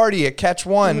huge party at Catch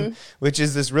One, which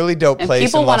is this really dope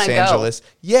place in Los Angeles.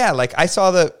 Yeah, like I saw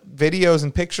the videos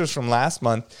and pictures from last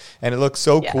month, and it looks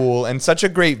so cool and such a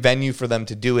great venue for them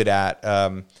to do it at.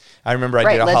 I remember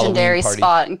I did a legendary Halloween party.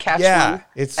 Spot in Catch One. Yeah,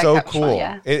 it's so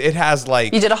cool. It has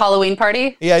like... You did a Halloween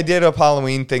party? Yeah, I did a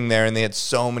Halloween thing there, and they had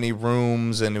so many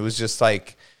rooms, and it was just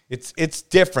like... It's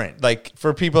different. Like,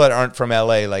 for people that aren't from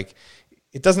LA, like,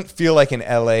 it doesn't feel like an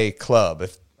LA club,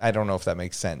 I don't know if that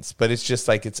makes sense, but it's just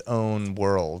like its own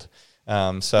world.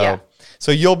 So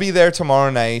you'll be there tomorrow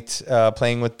night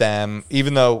playing with them,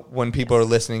 even though when people are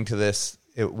listening to this,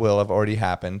 it will have already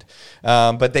happened.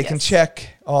 But they can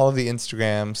check all of the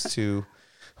Instagrams to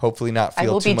hopefully not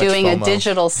feel too much FOMO. I will be doing a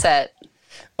digital set.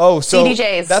 Oh, so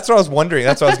CDJs. That's what I was wondering.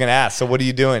 That's what I was going to ask. So what are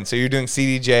you doing? So you're doing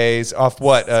CDJs off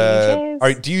what?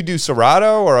 Do you do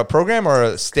Serato or a program or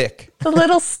a stick? The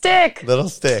little stick. Little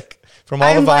stick. From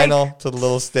all the vinyl to the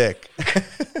little stick.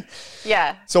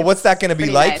 Yeah. So what's that going to be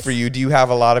like for you? Do you have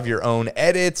a lot of your own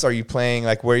edits? Are you playing,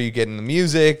 like, where are you getting the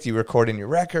music? Do you record in your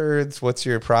records? What's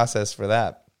your process for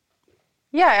that?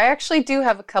 Yeah, I actually do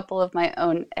have a couple of my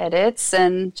own edits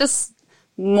and just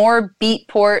more beat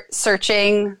port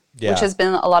searching which has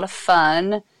been a lot of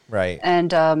fun. Right.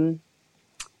 And I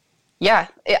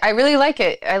really like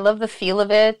it. I love the feel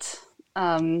of it.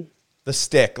 The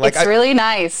stick. Like, it's really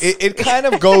nice. It kind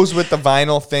of goes with the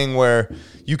vinyl thing where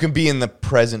you can be in the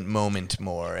present moment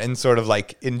more and sort of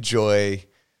like enjoy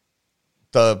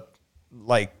the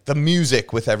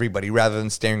music with everybody rather than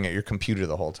staring at your computer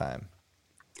the whole time.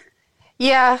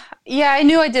 Yeah, I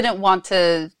knew I didn't want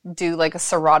to do like a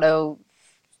Serato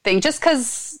thing just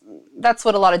because that's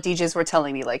what a lot of DJs were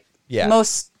telling me. Like, it's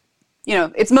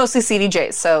mostly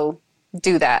CDJs, so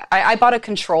do that. I bought a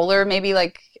controller maybe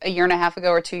like a year and a half ago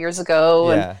or 2 years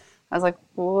ago, and I was like,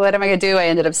 what am I going to do? I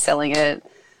ended up selling it.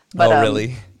 But,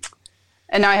 really?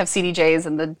 And now I have CDJs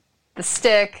and the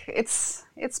stick. It's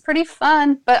pretty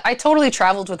fun, but I totally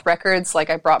traveled with records. Like,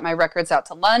 I brought my records out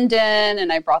to London,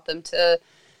 and I brought them to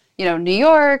New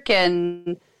York,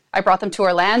 and I brought them to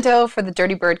Orlando for the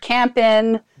Dirty Bird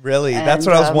Camp-In. Really? That's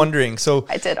what I was wondering. So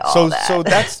I did all that. So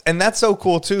that's so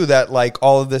cool too, that like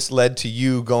all of this led to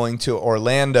you going to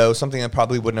Orlando, something that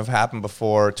probably wouldn't have happened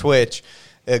before Twitch,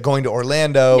 going to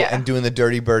Orlando and doing the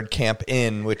Dirty Bird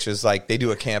Camp-In, which is like they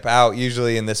do a camp out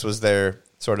usually, and this was their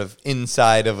sort of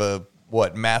inside of a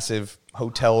massive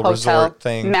hotel resort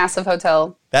thing. Massive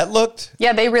hotel. That looked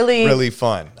they really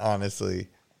fun, honestly.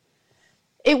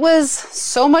 It was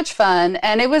so much fun,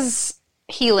 and it was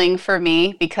healing for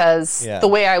me because the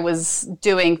way I was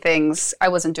doing things, I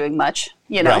wasn't doing much,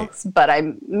 but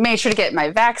I made sure to get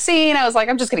my vaccine. I was like,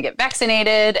 I'm just going to get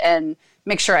vaccinated and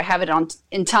make sure I have it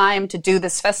in time to do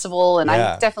this festival. And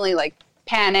I definitely like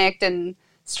panicked and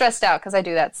stressed out because I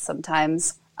do that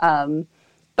sometimes.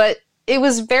 But it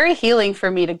was very healing for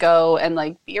me to go and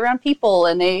like be around people,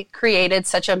 and they created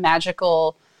such a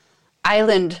magical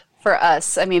island for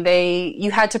us. I mean,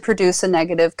 you had to produce a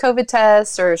negative COVID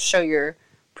test or show your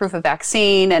proof of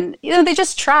vaccine, and they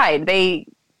just tried. They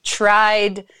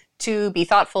tried to be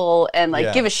thoughtful and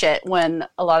like give a shit when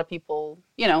a lot of people,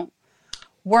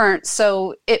 weren't.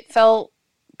 So it felt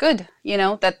good,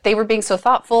 that they were being so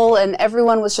thoughtful, and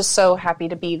everyone was just so happy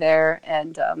to be there.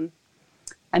 And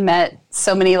I met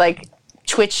so many like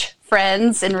Twitch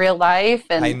friends in real life,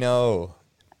 and I know.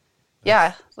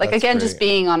 Like again, great. just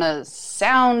being on a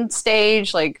sound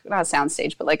stage, like not a sound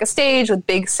stage, but like a stage with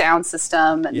big sound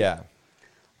system and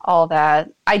all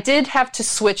that. I did have to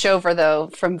switch over though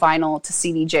from vinyl to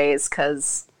CDJs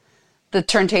because the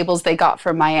turntables they got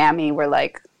from Miami were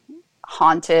like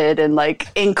haunted and like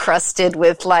encrusted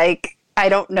with like I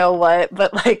don't know what,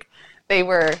 but like they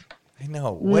were. I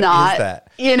know what is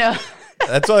that?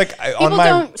 That's like people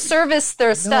don't service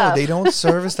their stuff. No, they don't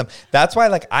service them. That's why,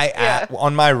 like,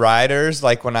 on my riders,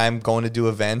 like when I'm going to do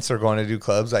events or going to do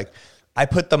clubs, like I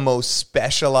put the most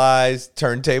specialized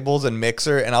turntables and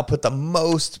mixer, and I'll put the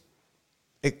most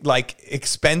like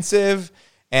expensive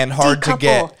and hard to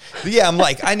get. Yeah, I'm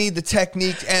like, I need the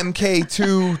Technique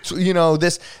MK2,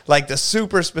 this like the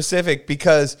super specific,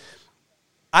 because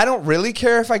I don't really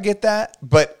care if I get that,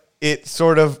 but it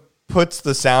sort of puts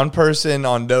the sound person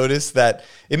on notice that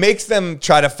it makes them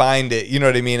try to find it, you know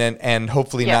what I mean? And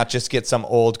hopefully not just get some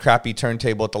old crappy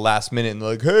turntable at the last minute and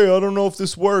like, hey, I don't know if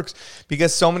this works.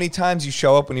 Because so many times you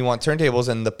show up when you want turntables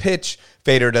and the pitch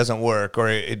fader doesn't work, or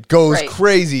it goes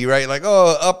crazy, right? Like,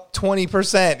 up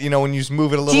 20%, when you just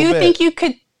move it a little bit. Do you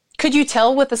think could you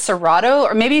tell with a Serato,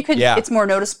 or maybe you could, it's more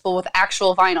noticeable with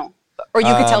actual vinyl? Or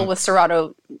you could tell with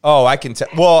Serato. Oh, I can tell.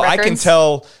 Well, records? I can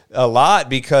tell a lot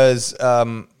because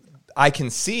I can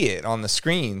see it on the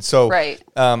screen. So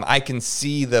I can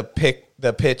see the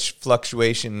pitch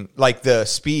fluctuation, like the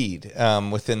speed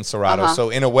within Serato.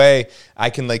 So in a way, I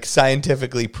can like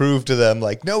scientifically prove to them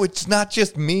like, no, it's not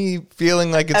just me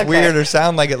feeling like it's weird or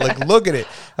sound like it. Like, look at it.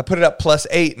 I put it up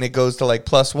 +8 and it goes to like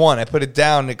 +1. I put it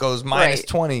down and it goes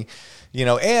 -20.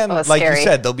 And like you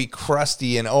said, they'll be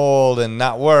crusty and old and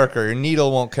not work, or your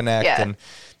needle won't connect. And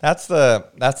that's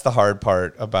the hard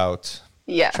part about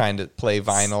trying to play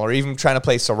vinyl, or even trying to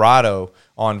play Serato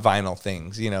on vinyl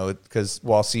things, because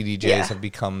while CDJs have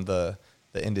become the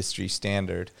industry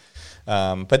standard.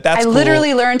 But that's cool.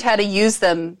 Literally learned how to use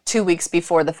them 2 weeks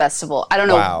before the festival. I don't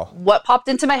know what popped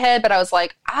into my head, but I was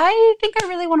like, I think I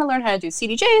really want to learn how to do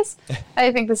CDJs.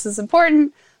 I think this is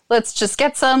important. Let's just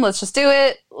get some. Let's just do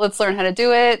it. Let's learn how to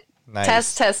do it.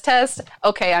 Nice. Test.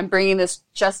 Okay, I'm bringing this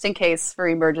just in case for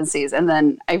emergencies. And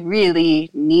then I really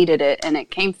needed it, and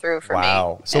it came through for me.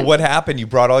 Wow. So what happened? You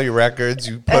brought all your records,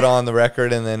 you put on the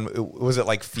record, and then was it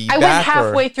like feedback? I went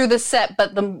halfway through the set,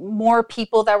 but the more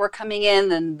people that were coming in,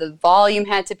 then the volume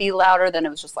had to be louder. Then it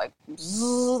was just like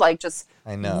just...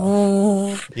 I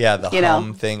know. Yeah, the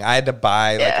hum thing. I had to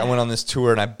buy, I went on this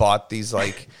tour, and I bought these,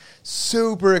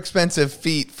 super expensive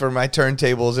feet for my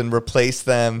turntables and replaced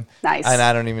them. Nice. And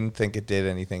I don't even think it did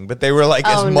anything, but they were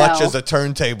as much as a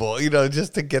turntable,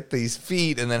 just to get these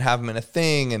feet and then have them in a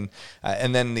thing,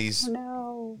 and then these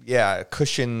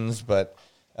cushions, but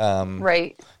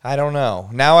right. I don't know.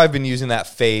 Now I've been using that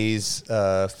phase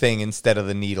thing instead of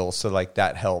the needle, so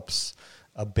that helps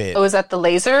a bit. Oh, is that the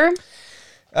laser?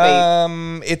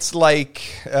 It's like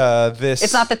this.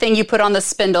 It's not the thing you put on the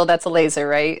spindle. That's a laser,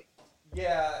 right?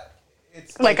 Yeah.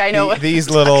 It's I know these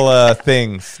little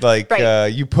things,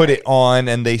 right. You put it on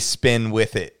and they spin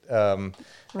with it, right.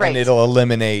 And it'll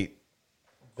eliminate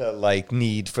the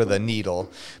need for the needle.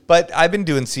 But I've been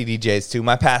doing CDJs too.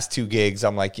 My past 2 gigs,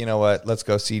 I'm like, you know what? Let's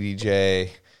go CDJ,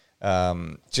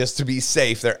 just to be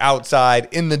safe. They're outside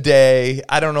in the day.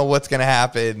 I don't know what's gonna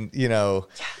happen.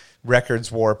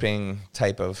 Records warping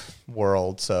type of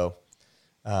world. So,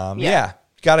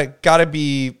 gotta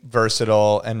be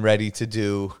versatile and ready to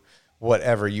do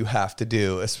whatever you have to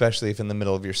do, especially if in the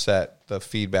middle of your set the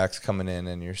feedback's coming in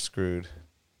and you're screwed.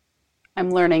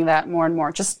 I'm learning that more and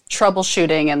more. Just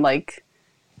troubleshooting and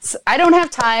I don't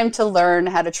have time to learn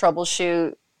how to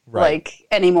troubleshoot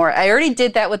anymore. I already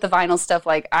did that with the vinyl stuff.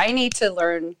 I need to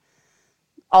learn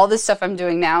all this stuff I'm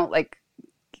doing now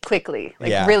quickly,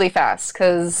 really fast,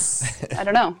 because I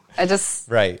don't know. I just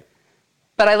right.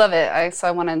 But I love it. So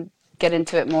I want to get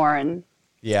into it more, and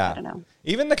I don't know.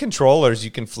 Even the controllers, you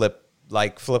can flip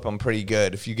them pretty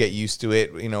good if you get used to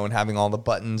it, and having all the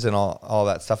buttons and all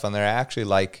that stuff on there. I actually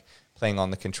like playing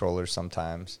on the controllers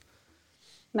sometimes.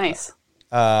 Nice.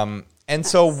 And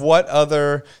so what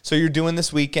other, so you're doing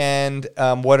this weekend,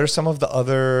 what are some of the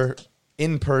other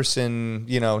in-person,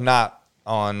 not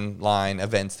online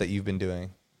events that you've been doing?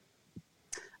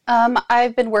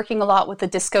 I've been working a lot with the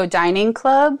Disco Dining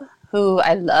Club, who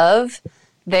I love.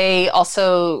 They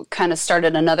also kind of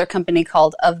started another company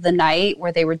called Of the Night,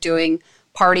 where they were doing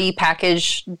party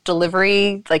package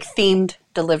delivery, themed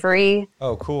delivery.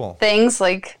 Oh, cool. Things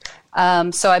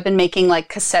so I've been making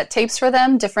cassette tapes for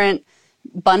them, different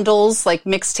bundles,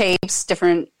 mixtapes,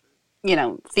 different,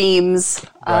 themes,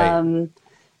 right.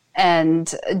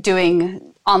 And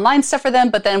doing online stuff for them.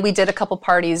 But then we did a couple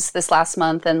parties this last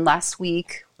month and last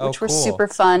week, which were super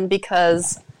fun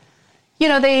because,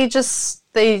 they just,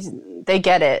 they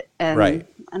get it. And, right.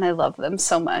 And I love them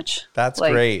so much. That's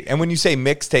great. And when you say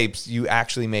mixtapes, you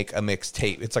actually make a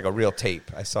mixtape. It's like a real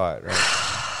tape. I saw it,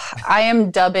 right? I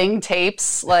am dubbing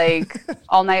tapes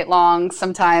all night long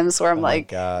sometimes where I'm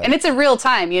God. And it's in real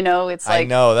time, it's I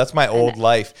know, that's my old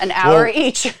life. An hour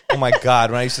each. Oh my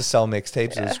God, when I used to sell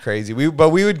mixtapes, it was crazy. But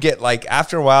we would get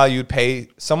after a while, you'd pay,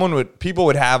 people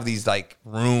would have these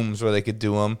rooms where they could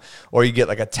do them, or you get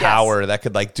a tower that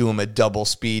could do them at double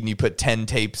speed and you put 10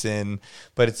 tapes in,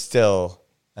 but it's still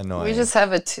annoying. We just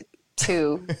have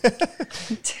two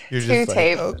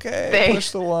tape okay, push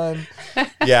the one.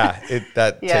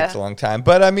 That takes a long time,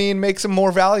 but makes them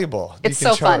more valuable. It's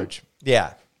so fun.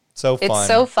 Yeah, so fun. It's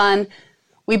so fun.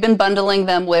 We've been bundling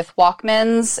them with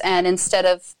Walkmans, and instead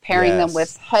of pairing them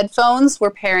with headphones,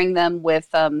 we're pairing them with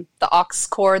the aux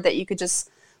cord that you could just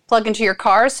plug into your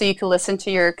car, so you can listen to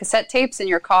your cassette tapes in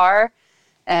your car.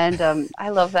 And I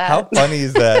love that. How funny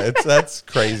is that? That's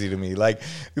crazy to me.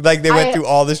 They went through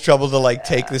all this trouble to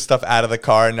take this stuff out of the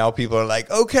car, and now people are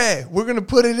okay, we're gonna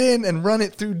put it in and run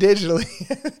it through digitally.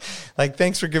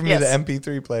 Thanks for giving me the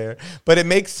MP3 player. But it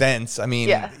makes sense. I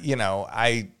mean,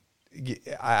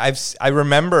 I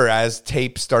remember as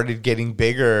tapes started getting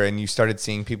bigger and you started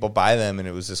seeing people buy them, and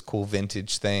it was this cool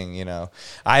vintage thing.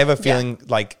 I have a feeling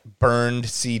burned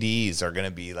CDs are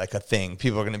gonna be a thing.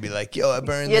 People are gonna be yo, I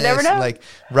burned this, never know. And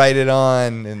write it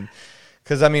on. And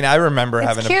because I remember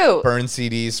having to burn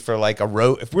CDs for a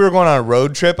road. If we were going on a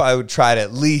road trip, I would try to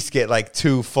at least get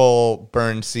 2 full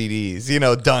burned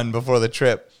CDs, done before the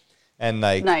trip. And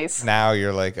nice. Now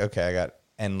you're okay, I got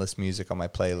endless music on my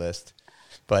playlist.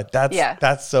 But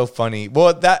that's so funny.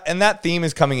 Well, that theme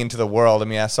is coming into the world.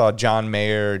 I saw John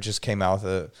Mayer just came out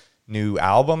with a new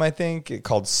album, I think,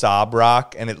 called Sob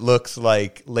Rock, and it looks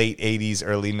like late 80s,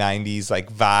 early 90s,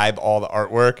 vibe, all the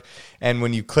artwork. And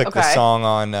when you click the song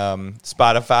on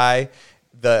Spotify,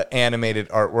 the animated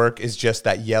artwork is just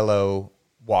that yellow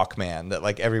Walkman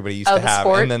that everybody used to have.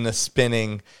 And then the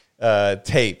spinning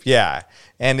tape. Yeah.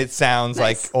 And it sounds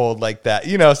Nice. like old like that,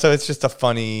 so it's just a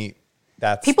funny,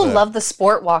 People love the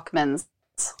sport Walkmans.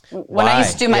 When I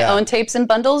used to do my own tapes and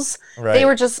bundles, they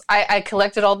were just, I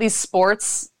collected all these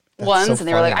sports ones so and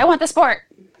they were like, funny. I want the sport.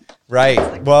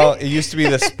 Right. Well, it used to be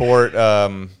the sport,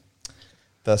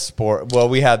 well,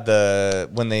 we had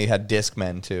when they had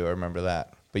Discmen too. I remember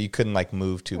that, but you couldn't like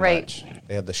move too much.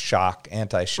 They had the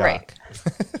anti-shock. Right.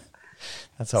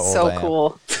 That's how old I am. So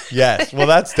cool. Yes. Well,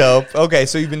 that's dope. Okay.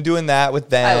 So you've been doing that with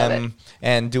them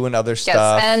and doing other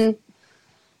stuff. Yes. And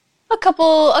a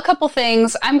couple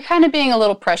things. I'm kind of being a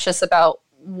little precious about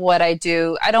what I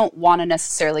do. I don't want to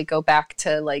necessarily go back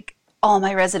to like all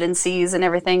my residencies and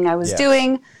everything I was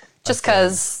doing just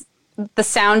because the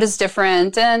sound is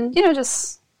different and,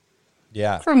 just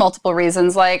for multiple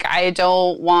reasons. Like I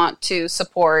don't want to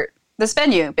support this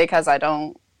venue because I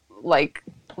don't like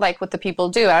what the people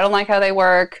do. I don't like how they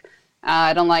work.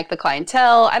 I don't like the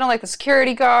clientele. I don't like the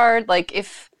security guard. Like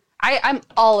I'm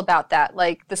all about that.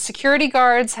 Like the security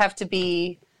guards have to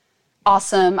be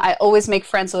awesome. I always make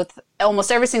friends with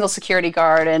almost every single security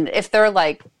guard. And if they're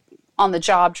like on the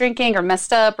job drinking or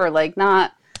messed up or like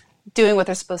not doing what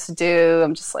they're supposed to do,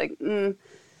 I'm just like,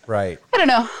 Right. I don't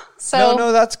know. So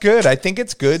No, that's good. I think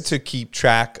it's good to keep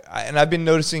track. And I've been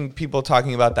noticing people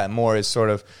talking about that more is sort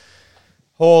of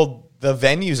hold the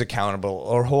venues accountable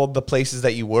or hold the places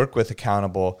that you work with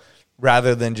accountable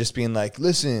rather than just being like,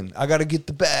 listen, I got to get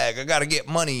the bag. I got to get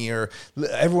money or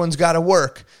everyone's got to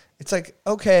work. It's like,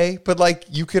 okay, but like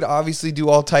you could obviously do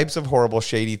all types of horrible,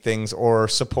 shady things or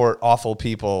support awful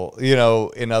people,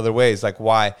 in other ways. Like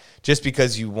why? Just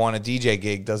because you want a DJ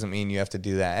gig doesn't mean you have to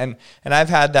do that. And I've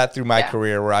had that through my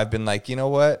career where I've been like, you know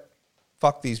what?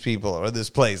 Fuck these people or this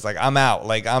place. Like I'm out.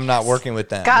 Like I'm not working with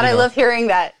them. God, I love hearing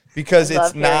that. Because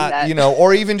it's not,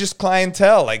 or even just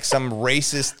clientele, like some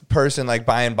racist person like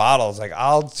buying bottles. Like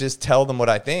I'll just tell them what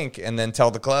I think and then tell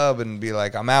the club and be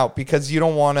like, I'm out because you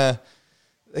don't want to.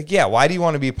 Like, why do you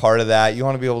want to be a part of that? You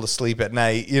want to be able to sleep at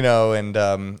night, and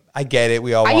I get it.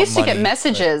 We all want money. I used to get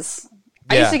messages.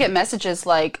 I used to get messages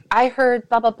like, I heard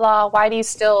blah, blah, blah. Why do you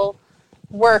still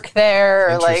work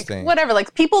there? Or like, whatever.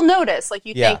 Like, people notice. Like,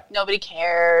 you think nobody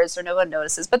cares or no one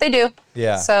notices, but they do.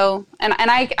 Yeah. So, and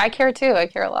I care too. I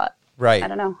care a lot. Right. I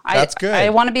don't know. That's good. I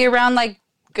want to be around, like,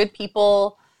 good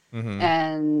people,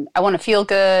 and I want to feel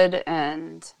good,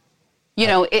 and...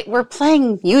 we're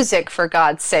playing music for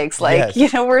God's sakes. Like, we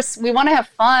want to have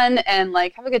fun and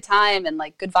like have a good time and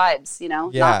like good vibes,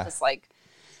 not just like,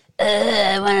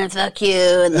 I want to fuck you.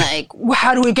 And like,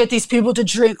 how do we get these people to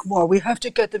drink more? We have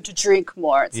to get them to drink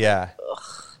more. It's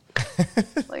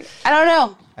like, I don't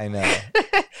know.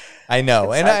 I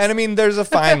know. And I mean, there's a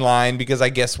fine line because I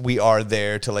guess we are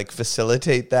there to like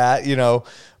facilitate that,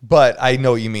 but I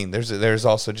know what you mean. There's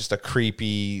also just a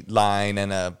creepy line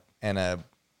and a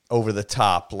over the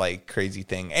top like crazy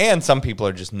thing. And some people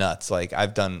are just nuts. Like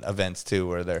I've done events too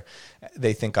where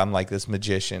they think I'm like this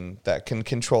magician that can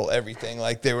control everything.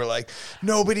 Like they were like,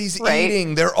 nobody's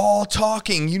eating. They're all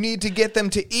talking. You need to get them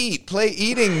to eat. Play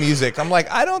eating music. I'm like,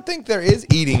 I don't think there is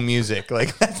eating music.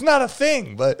 Like that's not a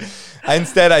thing. But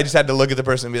instead I just had to look at the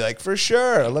person and be like, for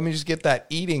sure. Let me just get that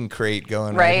eating crate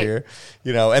going right here.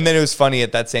 And then it was funny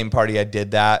at that same party I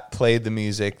did that, played the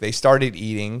music. They started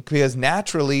eating because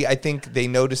naturally I think they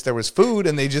noticed there was food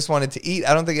and they just wanted to eat.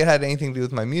 I don't think it had anything to do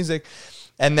with my music.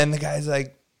 And then the guy's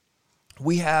like,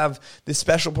 we have this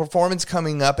special performance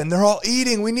coming up and they're all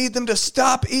eating. We need them to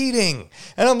stop eating.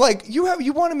 And I'm like, you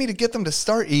wanted me to get them to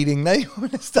start eating. Now you want me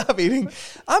to stop eating.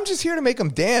 I'm just here to make them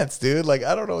dance, dude. Like,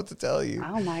 I don't know what to tell you.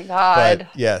 Oh my God.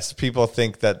 But yes, people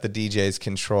think that the DJs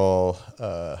control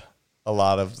a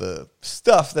lot of the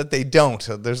stuff that they don't.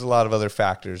 There's a lot of other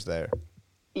factors there.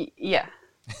 Yeah.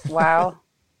 Wow.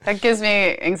 That gives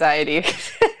me anxiety.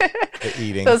 The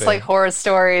eating Those thing. Like horror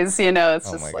stories, it's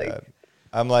oh just my like. God.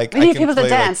 I'm like, we need people to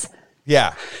dance.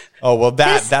 Yeah. Oh, well,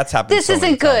 that's happened. This so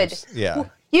isn't good. Times. Yeah.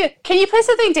 Can you play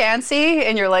something dancey?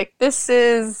 And you're like, this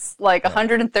is like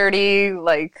 130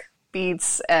 like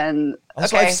beats and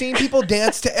also, I've seen people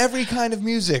dance to every kind of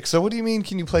music. So what do you mean?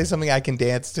 Can you play something I can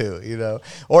dance to?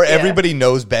 Or everybody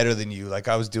knows better than you. Like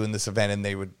I was doing this event and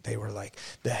they were like,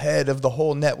 the head of the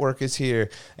whole network is here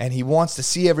and he wants to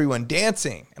see everyone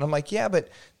dancing. And I'm like, yeah, but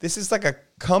this is like a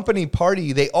company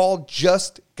party. They all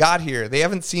just got here. They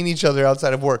haven't seen each other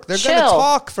outside of work. They're going to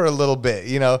talk for a little bit.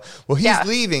 Well, he's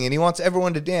leaving and he wants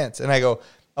everyone to dance. And I go,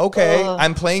 okay,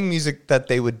 I'm playing music that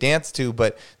they would dance to,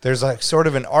 but there's like sort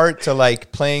of an art to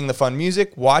like playing the fun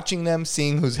music, watching them,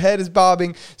 seeing whose head is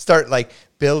bobbing, start like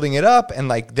building it up and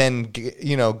like then,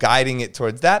 you know, guiding it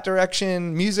towards that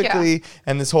direction musically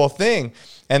and this whole thing.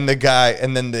 And the guy,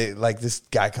 and then this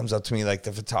guy comes up to me, like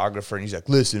the photographer, and he's like,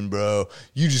 listen, bro,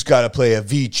 you just got to play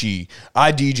Avicii.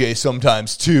 I DJ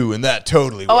sometimes too, and that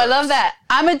totally works. Oh, I love that.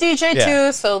 I'm a DJ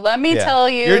too, so let me tell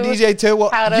you. You're a DJ too? Well,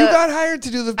 you got hired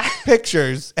to do the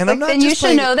pictures, and like, I'm not then just you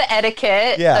should know the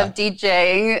etiquette of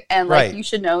DJing, and like you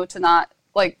should know to not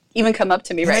like even come up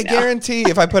to me right now. I guarantee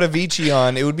if I put Avicii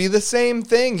on, it would be the same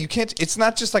thing. You can't, it's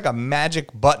not just like a magic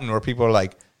button where people are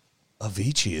like,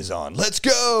 Avicii is on. Let's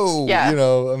go. Yeah. You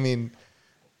know, I mean.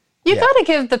 You got to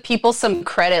give the people some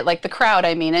credit, like the crowd,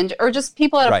 I mean, and or just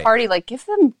people at a party, like give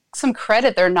them some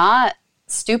credit. They're not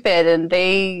stupid. And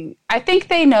I think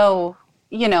they know,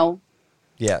 you know.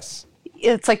 Yes.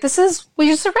 It's like, we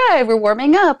just arrived. We're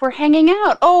warming up. We're hanging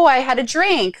out. Oh, I had a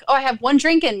drink. Oh, I have one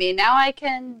drink in me. Now I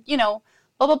can, you know,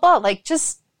 blah, blah, blah. Like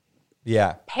just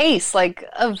pace, like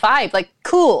a vibe, like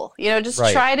cool, you know, just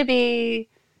try to be.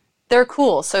 They're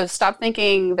cool. So stop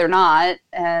thinking they're not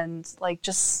and like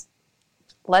just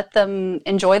let them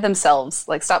enjoy themselves.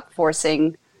 Like stop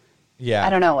forcing. Yeah. I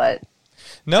don't know what.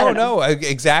 No,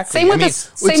 exactly. Same with the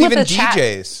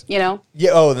DJs. Chat, you know?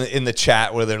 Yeah. Oh, in the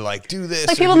chat where they're like, do this.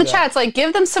 Like people in the chats, like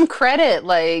give them some credit.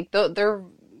 Like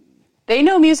they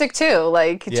know music too.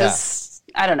 Like just,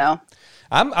 I don't know.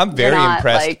 I'm very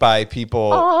impressed by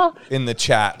people in the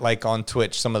chat, like on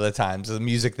Twitch some of the times, the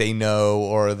music they know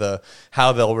or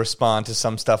how they'll respond to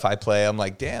some stuff I play. I'm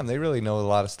like, damn, they really know a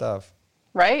lot of stuff.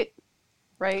 Right.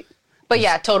 But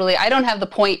yeah, totally. I don't have the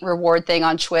point reward thing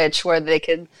on Twitch where they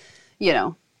could, you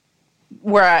know,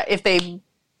 if they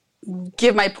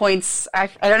give my points, I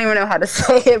don't even know how to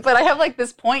say it, but I have like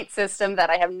this point system that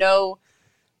I have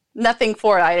nothing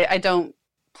for. I don't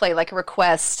play like a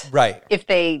request if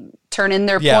they turn in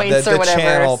their points or whatever.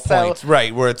 Channel points,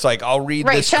 where it's like, I'll read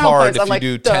this card if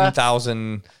you do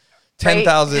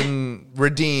 10,000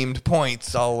 redeemed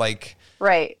points, I'll like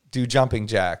do jumping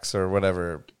jacks or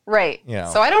whatever. Right. You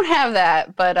know. So I don't have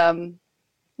that, but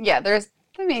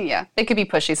they could be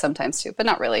pushy sometimes too, but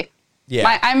not really.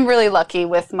 Yeah. I'm really lucky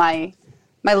with my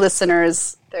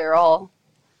listeners. They're all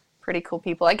pretty cool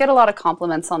people. I get a lot of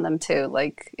compliments on them too.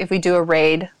 Like if we do a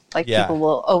raid, like people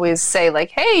will always say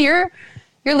like, hey, your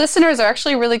listeners are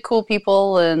actually really cool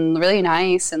people and really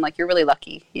nice and like you're really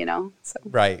lucky, you know? So.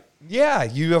 Right. Yeah,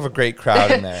 you have a great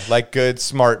crowd in there. Like good,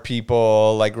 smart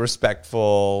people, like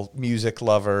respectful music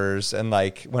lovers, and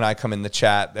like when I come in the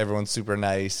chat, everyone's super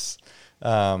nice.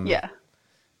 Yeah,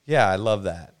 I love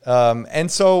that. And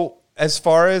so as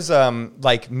far as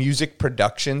like music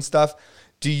production stuff,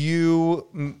 do you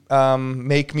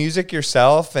make music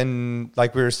yourself? And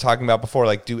like we were talking about before,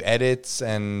 like do edits,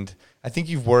 and I think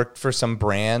you've worked for some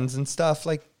brands and stuff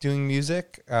like doing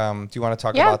music. Do you want to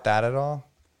talk about that at all?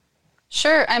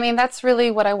 Sure. I mean, that's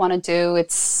really what I want to do.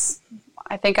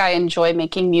 I think I enjoy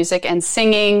making music and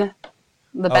singing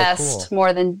the best, cool.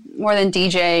 more than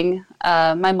DJing.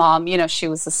 My mom, you know, she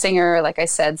was a singer, like I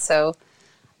said. So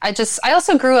I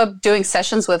also grew up doing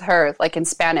sessions with her, like in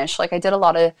Spanish. Like I did a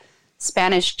lot of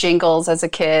Spanish jingles as a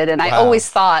kid. And I always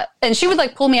thought, and she would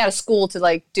like pull me out of school to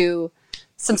like do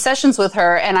some sessions with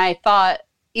her. And I thought,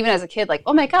 even as a kid, like,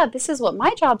 oh my God, this is what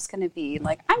my job's going to be.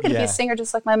 Like, I'm going to be a singer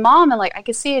just like my mom. And like, I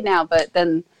could see it now, but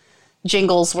then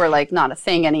jingles were like not a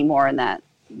thing anymore. And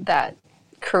that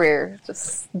career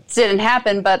just didn't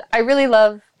happen. But I really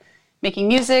love making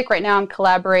music. Right now I'm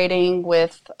collaborating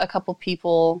with a couple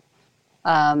people,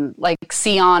 like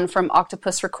Sion from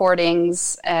Octopus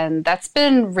Recordings. And that's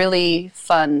been really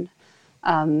fun.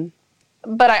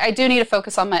 But I do need to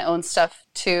focus on my own stuff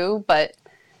too. But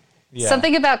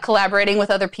something about collaborating with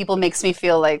other people makes me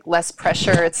feel like less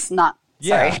pressure. It's not,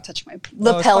 sorry, I touched my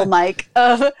lapel mic.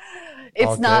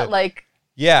 It's not like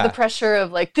the pressure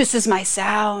of like, this is my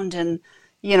sound. And,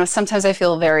 you know, sometimes I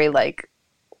feel very like,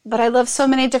 but I love so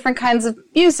many different kinds of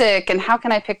music. And how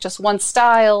can I pick just one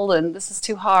style? And this is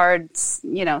too hard,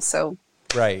 you know, so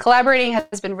collaborating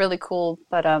has been really cool.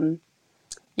 But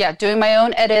doing my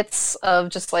own edits of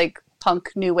just like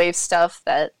punk new wave stuff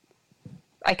that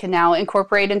I can now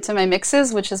incorporate into my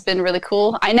mixes, which has been really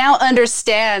cool. I now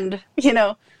understand, you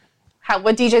know,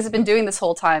 what DJs have been doing this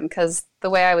whole time, because the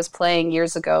way I was playing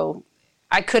years ago,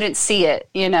 I couldn't see it,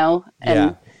 you know,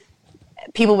 and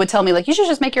people would tell me like, you should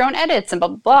just make your own edits and blah,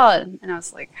 blah, blah. And I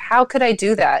was like, how could I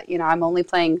do that? You know, I'm only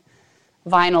playing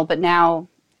vinyl, but now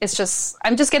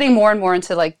I'm just getting more and more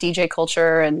into like DJ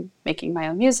culture and making my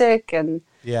own music. And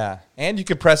and you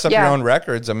could press up your own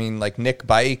records. I mean, like Nick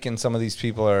Bike and some of these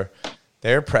people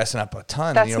they're pressing up a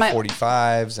ton,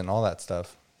 45s and all that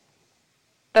stuff.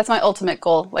 That's my ultimate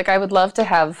goal. Like I would love to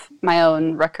have my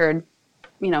own record,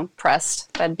 you know,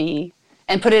 pressed. And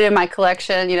and put it in my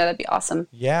collection, that'd be awesome.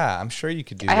 Yeah, I'm sure you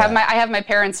could do I that. I have my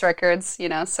parents' records,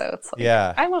 so it's like,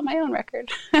 I want my own record.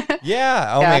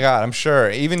 Yeah. Oh my God, I'm sure.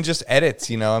 Even just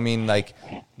edits, I mean, like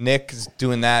Nick's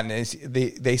doing that, and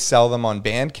they sell them on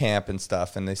Bandcamp and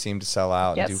stuff, and they seem to sell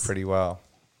out and do pretty well.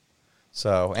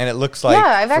 So, and it looks like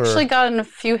I've actually gotten a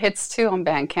few hits too on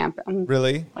Bandcamp.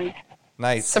 Really?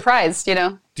 Nice. Surprised,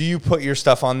 Do you put your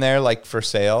stuff on there like for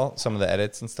sale, some of the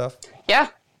edits and stuff? Yeah.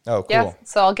 Oh, cool. Yeah.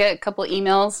 So I'll get a couple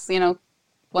emails,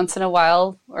 once in a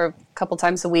while or a couple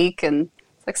times a week, and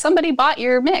it's like, somebody bought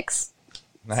your mix.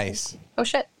 Nice. Oh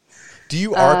shit. Do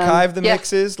you archive the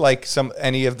mixes, like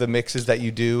any of the mixes that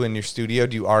you do in your studio?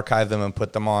 Do you archive them and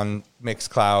put them on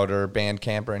Mixcloud or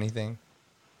Bandcamp or anything?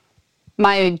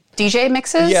 My DJ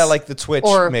mixes? Yeah, like the Twitch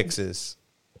mixes.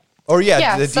 Or the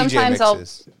DJ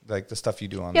mixes, like the stuff you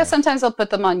do on there. Yeah, sometimes I'll put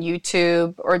them on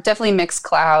YouTube or definitely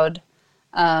Mixcloud.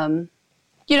 The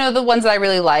ones that I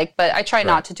really like, but I try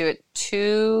not to do it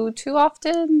too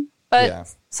often.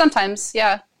 But sometimes,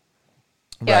 yeah.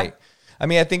 Right. I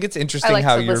mean, I think it's interesting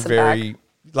how you're very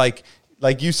like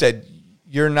you said,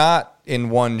 you're not in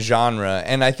one genre,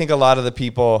 and I think a lot of the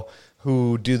people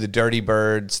who do the Dirty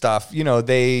Bird stuff,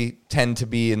 they tend to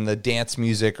be in the dance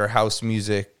music or house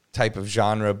music type of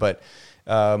genre, but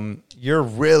you're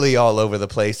really all over the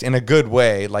place in a good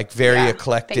way, like very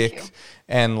eclectic,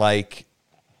 and like,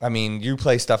 I mean, you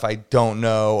play stuff I don't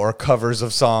know, or covers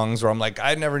of songs where I'm like,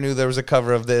 I never knew there was a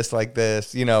cover of this like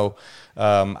this, I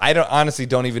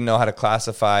don't even know how to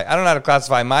classify. I don't know how to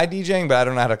classify my DJing, but I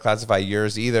don't know how to classify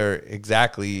yours either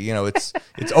exactly. It's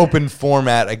open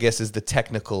format, I guess, is the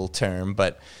technical term,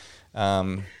 but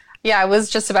I was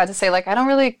just about to say, like, I don't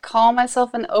really call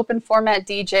myself an open format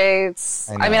DJ.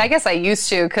 I mean, I guess I used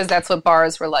to, because that's what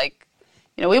bars were like.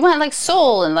 We went like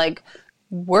soul and like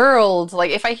world. Like,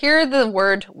 if I hear the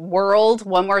word world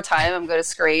one more time, I'm going to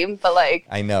scream. But like,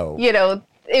 I know,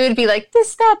 it would be like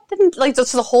this, that, didn't, like,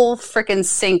 just the whole freaking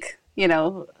sink,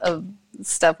 of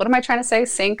stuff. What am I trying to say?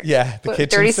 Sink? Yeah, the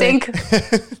kitchen dirty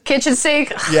sink. Kitchen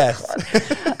sink. Yes.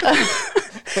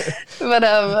 But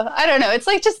I don't know. It's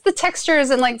like just the textures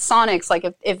and like sonics. Like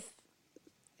if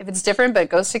it's different but it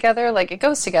goes together, like it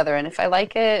goes together. And if I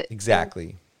like it,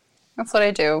 exactly, that's what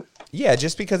I do. Yeah,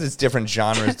 just because it's different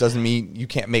genres doesn't mean you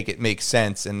can't make it make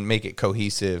sense and make it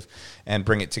cohesive and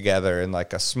bring it together in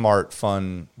like a smart,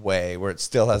 fun way where it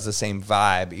still has the same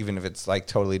vibe, even if it's like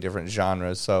totally different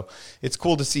genres. So it's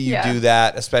cool to see you do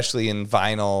that, especially in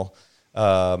vinyl,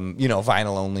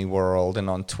 vinyl only world and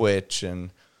on Twitch,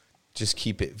 and just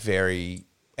keep it very,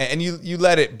 and you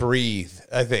let it breathe.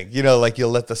 I think, like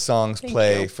you'll let the songs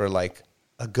play for like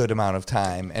a good amount of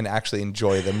time and actually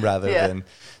enjoy them rather than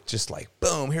just like,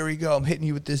 boom, here we go, I'm hitting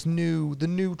you with the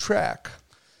new track.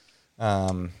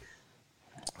 I'm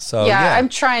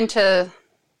trying to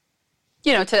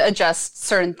adjust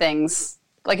certain things.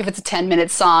 Like if it's a 10-minute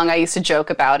song, I used to joke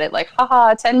about it, like,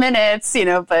 haha, 10 minutes,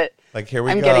 but like, here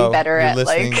we I'm go. Getting better You're at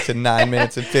listening like to 9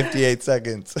 minutes and 58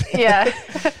 seconds. Yeah.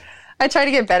 I try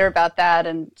to get better about that.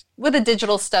 And with the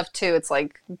digital stuff too, it's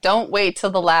like, don't wait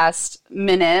till the last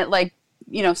minute. Like,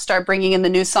 start bringing in the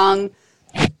new song,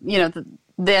 the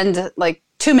end, like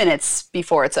 2 minutes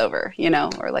before it's over,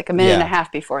 or like a minute and a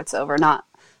half before it's over, not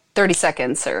 30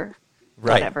 seconds or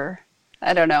whatever.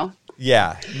 I don't know.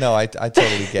 Yeah. No, I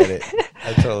totally get it.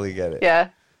 I totally get it. Yeah.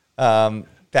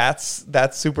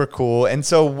 That's super cool. And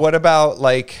so what about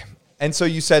and so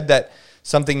you said that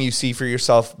something you see for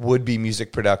yourself would be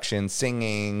music production,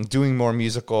 singing, doing more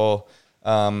musical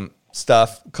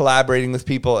stuff, collaborating with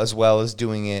people as well as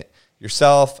doing it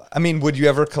yourself. I mean, would you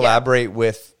ever collaborate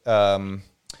with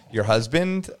your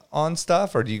husband on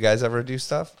stuff, or do you guys ever do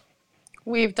stuff?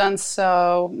 We've done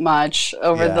so much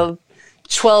over the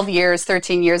 12 years,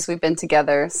 13 years we've been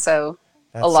together. So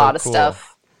that's a lot of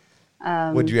stuff.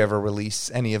 Would you ever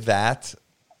release any of that?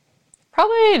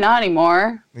 Probably not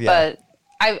anymore. Yeah. But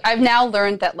I've now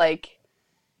learned that, like,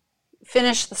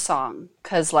 finish the song,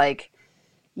 because, like,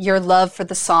 your love for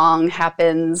the song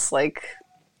happens, like,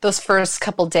 those first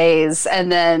couple days,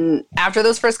 and then after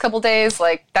those first couple days,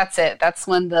 like, that's it. That's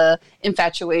when the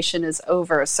infatuation is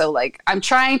over. So, like, I'm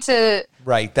trying to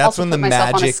that's when the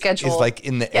magic is like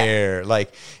in the air.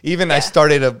 Like, even I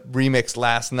started a remix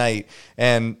last night,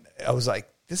 and I was like,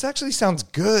 this actually sounds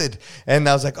good, and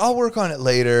I was like, I'll work on it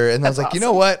later. And I was like, awesome. You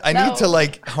know what? I need to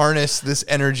like harness this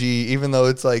energy, even though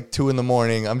it's like 2 a.m.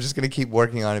 I'm just gonna keep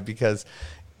working on it because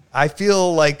I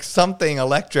feel like something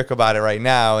electric about it right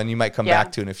now, and you might come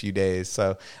back to it in a few days.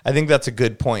 So I think that's a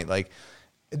good point. Like,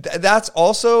 that's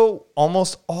also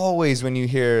almost always when you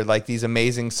hear like these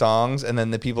amazing songs and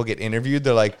then the people get interviewed,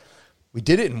 they're like, we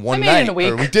did it in one I made night, it in a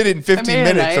week. or we did it in 15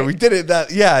 minutes, or we did it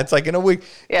that. Yeah, it's like in a week.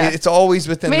 Yeah. It's always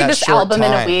within that short time. Made this album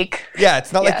in a week. Yeah,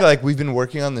 it's not like we've been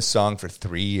working on this song for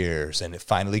 3 years and it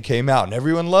finally came out and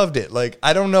everyone loved it. Like,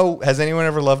 I don't know, has anyone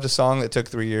ever loved a song that took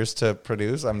 3 years to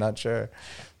produce? I'm not sure.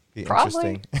 Be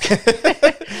Probably.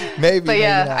 Interesting. Maybe. But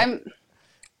yeah, maybe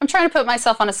I'm trying to put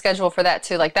myself on a schedule for that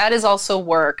too. Like, that is also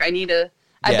work. I've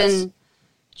been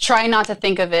trying not to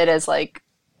think of it as like,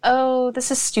 oh,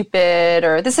 this is stupid,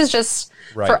 or this is just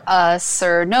for us,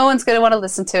 or no one's going to want to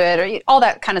listen to it, or all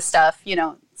that kind of stuff, you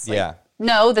know. It's like,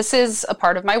 no, this is a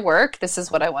part of my work. This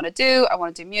is what I want to do. I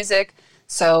want to do music.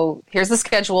 So here's the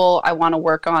schedule. I want to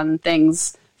work on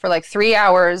things for like 3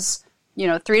 hours,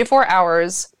 3 to 4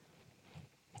 hours,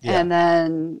 and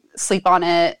then sleep on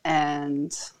it.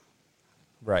 And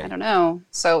I don't know.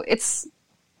 So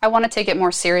I want to take it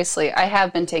more seriously. I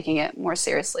have been taking it more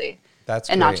seriously. That's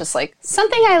and great. Not just like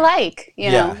something I like,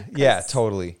 you know? Yeah,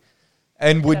 totally.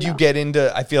 And would you get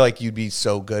into, I feel like you'd be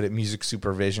so good at music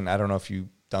supervision. I don't know if you've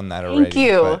done that already. Thank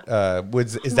you. But,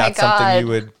 is that something you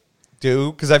would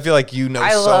do? Because I feel like you know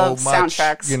so much,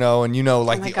 soundtracks. And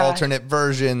like the alternate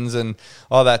versions and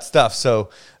all that stuff.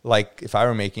 So like if I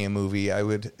were making a movie, I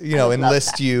would,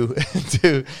 enlist you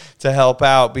to help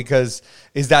out, because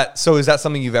is that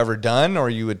something you've ever done or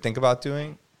you would think about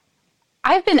doing?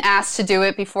 I've been asked to do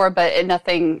it before, but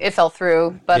it fell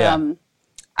through. But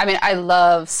I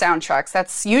love soundtracks.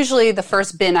 That's usually the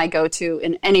first bin I go to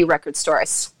in any record store. I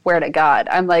swear to God,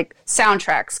 I'm like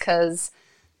soundtracks, because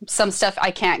some stuff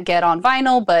I can't get on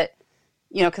vinyl, but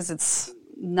because it's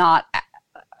not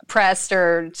pressed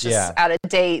or just out of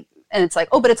date, and it's like,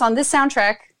 oh, but it's on this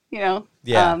soundtrack,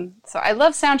 So I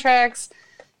love soundtracks.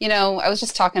 I was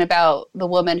just talking about the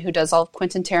woman who does all of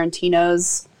Quentin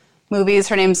Tarantino's movies.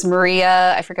 Her name's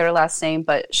Maria. I forget her last name,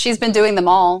 but she's been doing them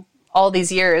all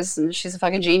these years, and she's a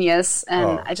fucking genius.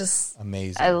 And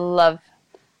amazing. I love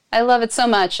it so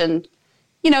much. And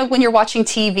when you're watching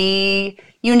TV,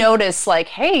 you notice like,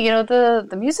 hey,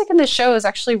 the music in this show is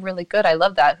actually really good. I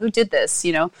love that. Who did this?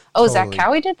 Oh, Zach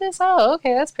Cowie did this. Oh,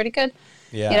 okay, that's pretty good.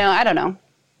 Yeah. I don't know.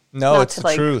 No, it's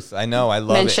the truth. I know. I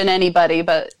love mention anybody,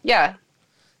 but yeah.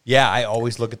 Yeah, I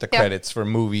always look at the credits for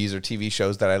movies or TV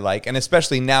shows that I like. And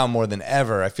especially now more than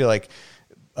ever, I feel like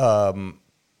Netflix,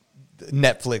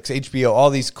 HBO,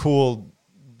 all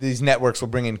these networks will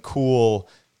bring in cool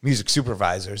music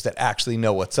supervisors that actually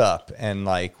know what's up. And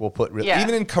like we'll put,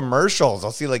 even in commercials,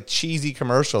 I'll see like cheesy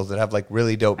commercials that have like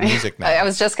really dope music now. I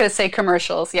was just going to say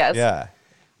commercials, yes. Yeah.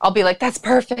 I'll be like, that's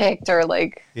perfect. Or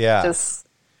like,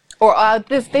 or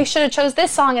they should have chose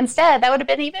this song instead. That would have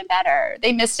been even better.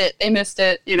 They missed it.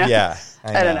 Yeah,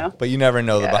 I don't know. But you never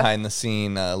know the behind the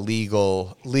scene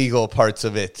legal parts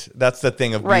of it. That's the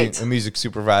thing of being a music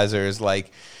supervisor, is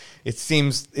like it's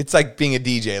like being a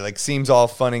DJ. Like seems all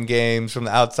fun and games from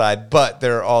the outside, but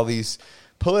there are all these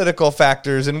political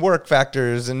factors and work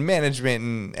factors and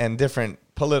management and different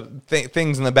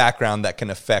things in the background that can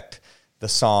affect the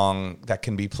song that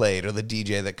can be played, or the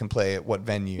DJ that can play at what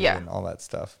venue and all that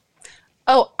stuff.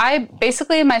 Oh,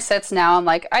 basically in my sets now, I'm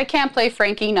like, I can't play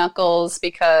Frankie Knuckles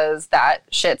because that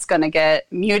shit's going to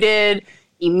get muted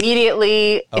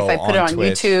immediately if I put it on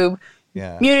Twitch. YouTube.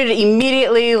 Yeah. Muted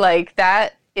immediately, like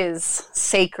that is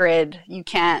sacred. You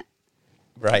can't.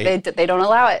 Right. They don't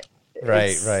allow it.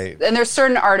 Right. And there's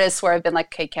certain artists where I've been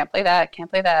like, okay, can't play that.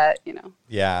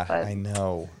 Yeah, but I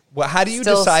know. Well, how do you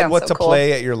decide what to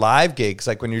play at your live gigs?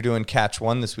 Like when you're doing Catch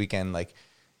One this weekend, like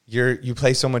you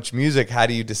play so much music. How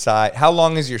do you decide? How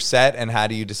long is your set, and how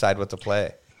do you decide what to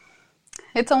play?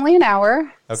 It's only an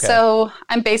hour. Okay. So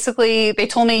they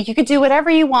told me you could do whatever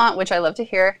you want, which I love to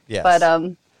hear. Yes. But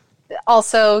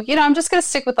also, I'm just going to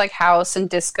stick with like house and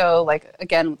disco, like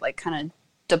again, like kind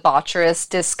of debaucherous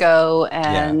disco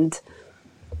and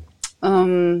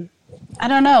I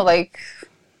don't know, like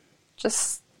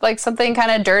just like something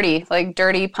kind of dirty, like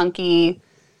dirty, punky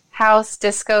house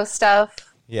disco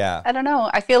stuff. Yeah. I don't know.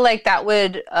 I feel like that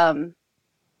would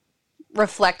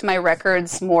reflect my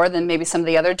records more than maybe some of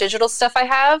the other digital stuff I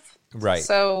have. Right.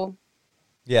 So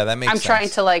yeah, that makes sense. I'm trying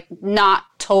to like not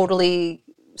totally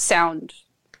sound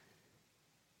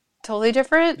totally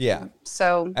different. Yeah.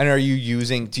 So. And do you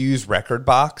use Record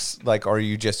Box? Like, or are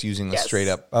you just using the straight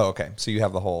up? Oh, okay. So you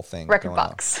have the whole thing. Record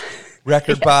Box.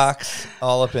 Record Box,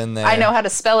 all up in there. I know how to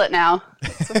spell it now.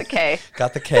 It's with a K.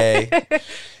 Got the K.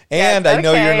 And I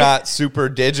know you're not super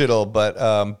digital, but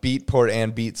Beatport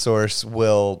and BeatSource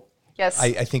will. Yes.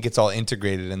 I think it's all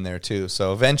integrated in there too.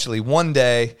 So eventually, one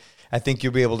day, I think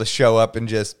you'll be able to show up and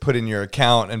just put in your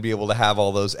account and be able to have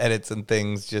all those edits and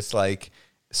things just like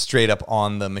straight up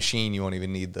on the machine. You won't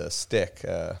even need the stick.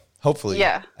 Hopefully,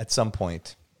 at some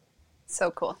point.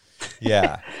 So cool.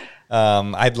 Yeah.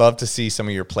 I'd love to see some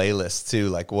of your playlists too,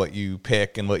 like what you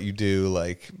pick and what you do.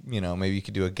 Like, maybe you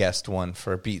could do a guest one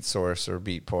for Beat Source or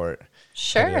Beatport.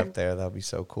 Sure. Put it up there. That'd be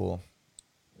so cool.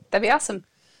 That'd be awesome.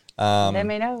 Let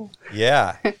me know.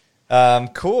 Yeah.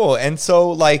 Cool. And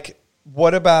so, like,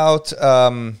 what about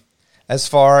as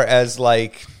far as,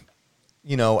 like,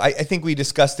 I think we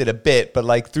discussed it a bit, but,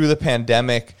 like, through the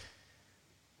pandemic,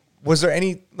 was there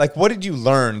any, like, what did you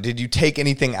learn? Did you take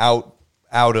anything out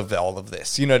of all of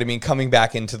this? You know what I mean? Coming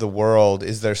back into the world,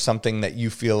 is there something that you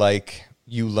feel like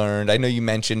you learned? I know you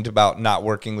mentioned about not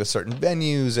working with certain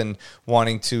venues and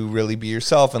wanting to really be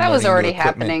yourself. And that was already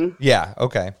happening. Yeah.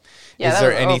 Okay. Yeah, is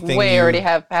there anything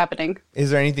happening?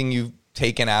 Is there anything you've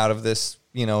taken out of this,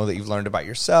 that you've learned about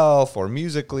yourself or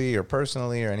musically or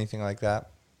personally or anything like that?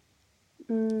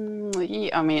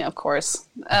 I mean, of course.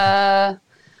 Well,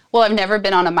 I've never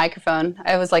been on a microphone.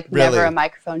 I was like never a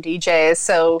microphone DJ.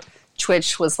 So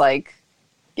Twitch was like,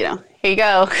 here you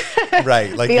go.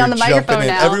 Right. Like be you're on the jumping microphone in.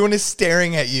 now. Everyone is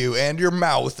staring at you and your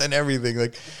mouth and everything.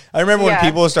 Like I remember when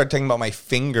people started talking about my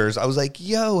fingers, I was like,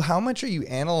 yo, how much are you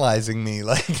analyzing me?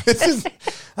 Like this is,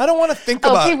 I don't want to think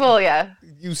about people,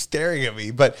 you staring at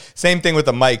me. But same thing with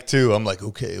the mic too. I'm like,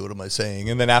 okay, what am I saying?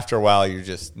 And then after a while, you're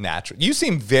just natural. You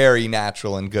seem very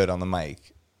natural and good on the mic.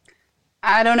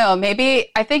 I don't know.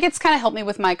 Maybe I think it's kind of helped me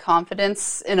with my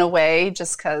confidence in a way,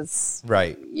 just because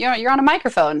you're on a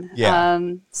microphone. Yeah.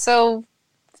 So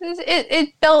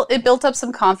it built up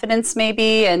some confidence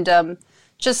maybe, and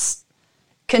just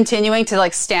continuing to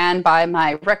like stand by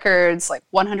my records, like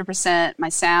 100% my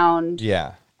sound.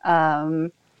 Yeah.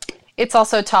 It's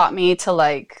also taught me to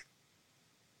like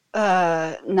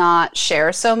not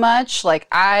share so much. Like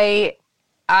I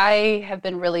have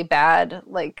been really bad,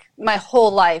 like my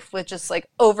whole life, with just like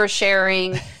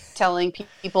oversharing, telling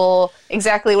people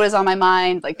exactly what is on my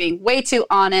mind, like being way too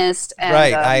honest. And,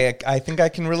 right. I think I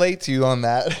can relate to you on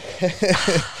that.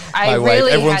 My wife,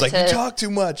 everyone's like, you talk too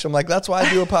much. I'm like, that's why I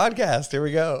do a podcast. Here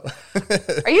we go.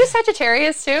 Are you a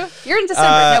Sagittarius too? You're in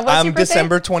December. No, what's I'm your birthday?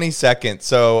 December 22nd.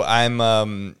 So I'm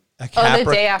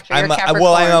the day after. You're Capricorn.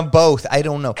 Well, I'm on both. I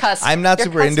don't know. Cusp. I'm not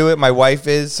super into it. My wife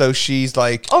is, so she's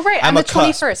like, oh, right. I'm the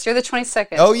 21st. Cusp. You're the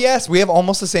 22nd. Oh, yes. We have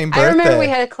almost the same birthday. I remember we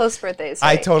had close birthdays.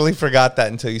 Right? I totally forgot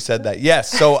that until you said that. Yes.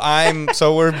 So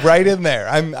so we're right in there.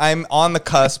 I'm on the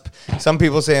cusp. Some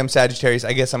people say I'm Sagittarius.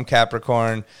 I guess I'm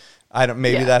Capricorn.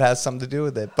 Maybe that has something to do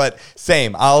with it, but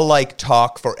same. I'll like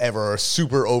talk forever or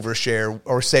super overshare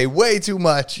or say way too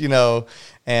much,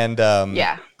 and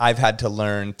I've had to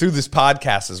learn through this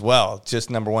podcast as well. Just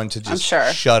number one, to just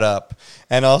shut up,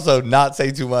 and also not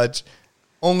say too much.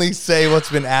 Only say what's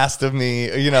been asked of me,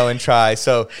 and try.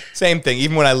 So same thing.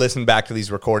 Even when I listen back to these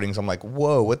recordings, I'm like,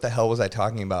 whoa, what the hell was I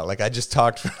talking about? Like I just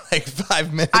talked for like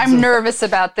 5 minutes. I'm nervous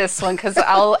about this one because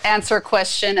I'll answer a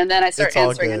question and then I start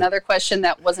answering another question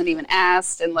that wasn't even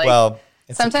asked. And like,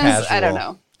 it's sometimes I don't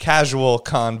know. Casual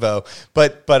convo,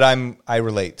 but I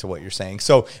relate to what you're saying.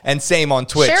 So, and same on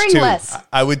Twitch sharing too. Less.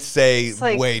 I would say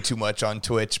like, way too much on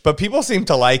Twitch, but people seem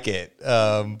to like it.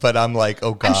 But I'm like,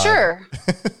 oh God.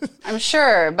 I'm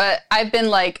sure, but I've been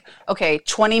like, okay,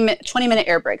 20-minute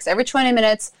air breaks. Every 20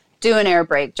 minutes, do an air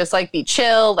break. Just like be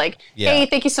chill. Like, hey,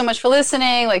 thank you so much for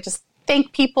listening. Like, just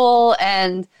thank people.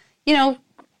 And,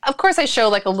 of course I show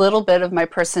like a little bit of my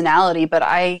personality, but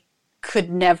I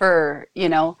could never,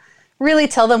 really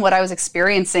tell them what I was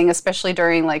experiencing, especially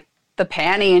during like the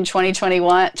panty in 2020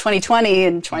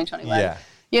 and 2021.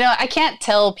 Yeah. I can't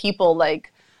tell people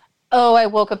like, oh, I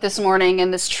woke up this morning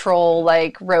and this troll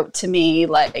like wrote to me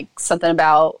like something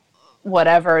about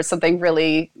whatever, something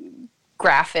really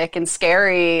graphic and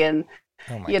scary and,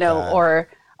 God. Or,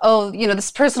 oh,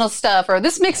 this personal stuff, or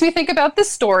this makes me think about this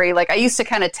story. Like I used to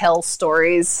kind of tell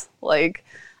stories like,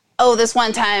 oh, this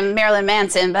one time Marilyn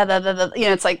Manson, blah, blah, blah, blah.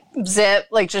 It's like zip,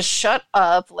 like just shut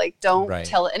up. Like don't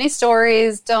tell any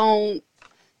stories. Don't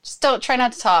try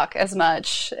not to talk as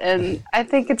much. And I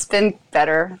think it's been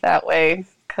better that way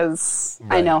because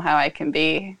I know how I can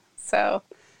be. So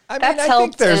I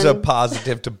think there's a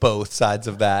positive to both sides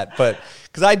of that, but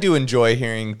because I do enjoy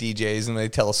hearing DJs and they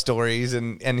tell stories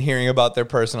and hearing about their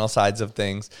personal sides of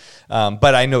things.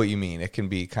 But I know what you mean. It can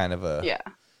be kind of a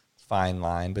fine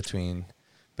line between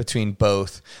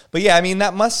both. But yeah, I mean,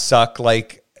 that must suck.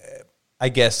 Like, I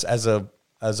guess as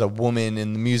a woman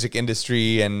in the music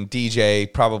industry and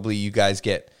DJ, probably you guys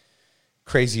get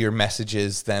crazier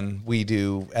messages than we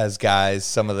do as guys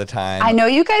some of the time. I know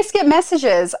you guys get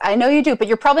messages. I know you do, but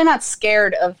you're probably not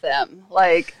scared of them.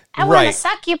 Like, I want to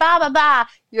suck you, blah, blah, blah.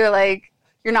 You're like,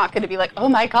 you're not going to be like, oh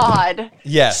my God.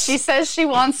 Yes. She says she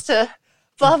wants to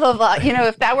blah, blah, blah. You know,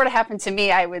 if that were to happen to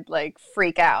me, I would like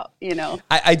freak out, you know.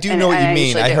 I do know what you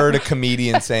mean. I heard a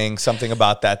comedian saying something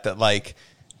about that like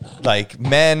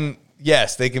men,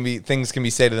 yes, things can be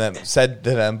said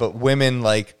to them, but women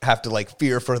like have to like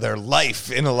fear for their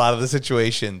life in a lot of the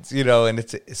situations, you know, and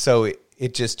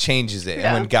it just changes it. Yeah.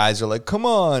 And when guys are like, come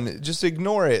on, just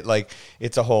ignore it. Like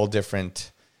it's a whole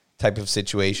different type of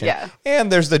situation. Yeah.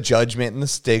 And there's the judgment and the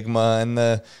stigma and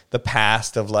the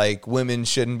past of like women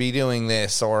shouldn't be doing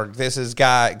this, or this is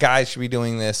guys should be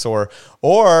doing this, or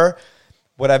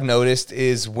what I've noticed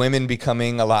is women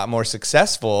becoming a lot more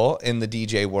successful in the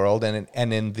DJ world and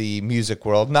in the music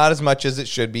world. Not as much as it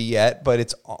should be yet, but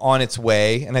it's on its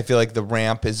way. And I feel like the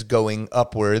ramp is going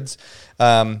upwards,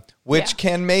 which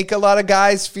can make a lot of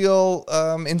guys feel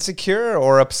insecure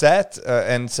or upset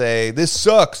and say, this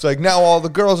sucks. Like now all the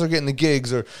girls are getting the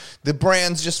gigs, or the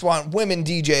brands just want women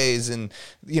DJs, and,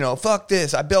 you know, fuck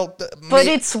this. But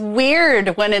it's weird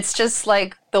when it's just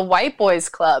like the white boys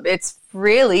club. It's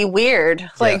really weird.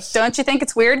 Like, yes. Don't you think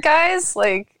it's weird, guys?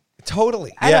 Like,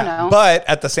 totally. I don't know. But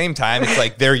at the same time, it's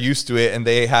like they're used to it and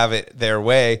they have it their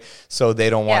way, so they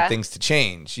don't want things to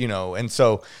change, you know. And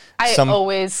so I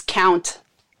always count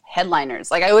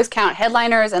headliners. Like I always count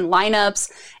headliners and lineups,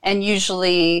 and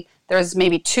usually there's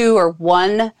maybe 2 or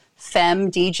 1 femme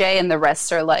DJ and the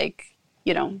rest are like,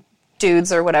 you know,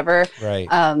 dudes or whatever. Right.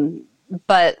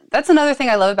 But that's another thing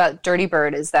I love about Dirty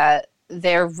Bird is that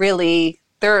they're doing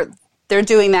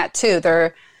that too.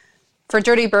 They're for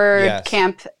Dirty Bird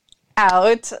Camp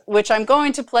Out, which I'm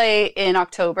going to play in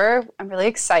October. I'm really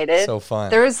excited. So fun.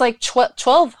 There's like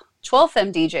 12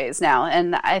 femme DJs now,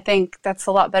 and I think that's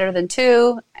a lot better than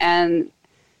 2. And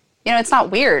you know, it's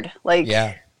not weird. Like,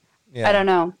 yeah. I don't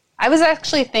know. I was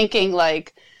actually thinking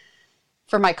like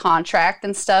for my contract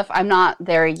and stuff. I'm not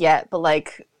there yet, but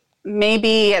like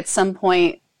maybe at some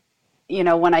point, you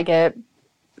know, when I get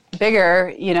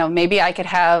bigger, you know, maybe I could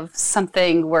have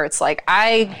something where it's like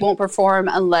I won't perform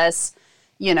unless,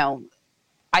 you know,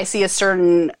 I see a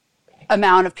certain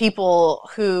amount of people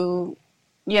who,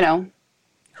 you know,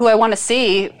 who I want to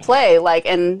see play, like,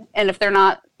 and if they're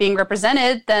not being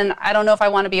represented, then I don't know if I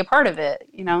want to be a part of it,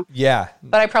 you know? Yeah.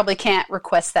 But I probably can't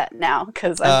request that now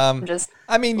because I'm just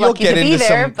I mean, you'll get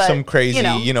into some crazy,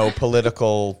 you know,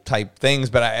 political type things,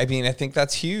 but I mean, I think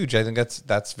that's huge. I think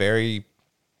that's very,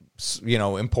 you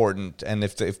know, important. And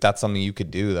if that's something you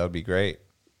could do, that would be great.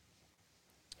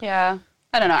 Yeah.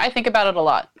 I don't know. I think about it a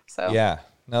lot. So yeah,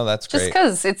 no, that's great. Just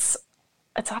because it's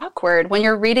awkward when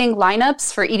you're reading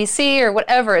lineups for EDC or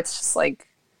whatever. It's just like,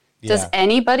 does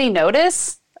anybody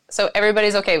notice? So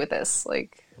everybody's okay with this.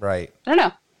 Like, right. I don't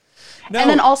know. No. And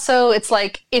then also it's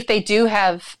like, if they do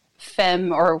have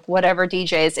femme or whatever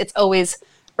DJs, it's always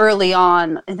early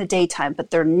on in the daytime, but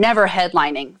they're never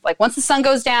headlining. Like once the sun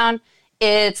goes down,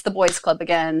 it's the boys club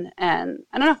again. And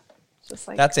I don't know. Just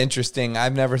like, that's interesting.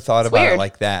 I've never thought about it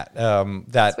like that.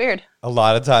 That's weird. A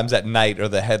lot of times at night or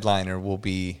the headliner will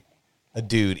be a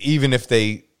dude, even if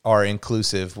they are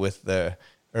inclusive with the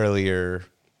earlier,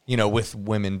 you know, with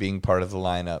women being part of the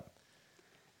lineup.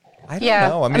 I don't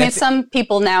know. I mean, some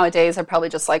people nowadays are probably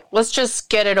just like, let's just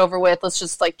get it over with. Let's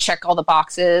just like check all the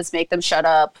boxes, make them shut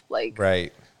up. Like,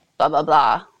 right. Blah, blah,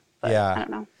 blah. But yeah. I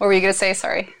don't know. What were you going to say?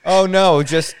 Sorry. Oh, no,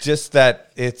 just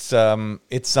that it's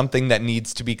something that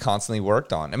needs to be constantly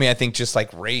worked on. I mean, I think just like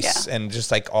race and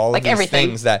just like all of these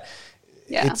things that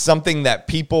it's something that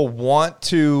people want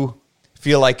to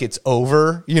feel like it's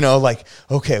over, you know, like,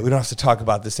 okay, we don't have to talk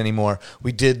about this anymore.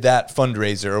 We did that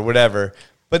fundraiser or whatever,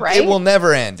 but it will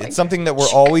never end. It's something that we're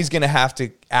always going to have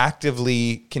to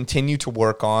actively continue to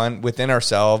work on within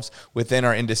ourselves, within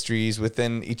our industries,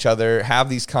 within each other, have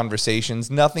these conversations.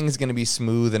 Nothing's going to be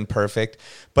smooth and perfect,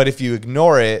 but if you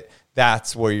ignore it,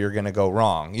 that's where you're going to go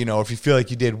wrong. You know, if you feel like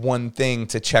you did one thing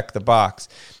to check the box,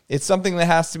 it's something that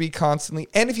has to be constantly.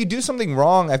 And if you do something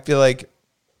wrong, I feel like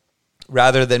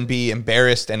rather than be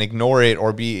embarrassed and ignore it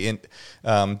or be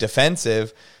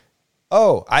defensive,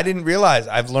 oh, I didn't realize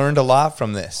I've learned a lot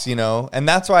from this, you know? And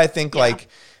that's why I think like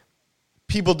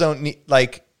people don't need,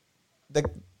 like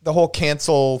the whole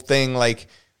cancel thing, like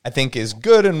I think is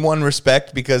good in one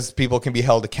respect because people can be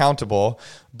held accountable,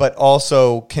 but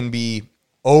also can be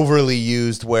overly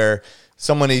used where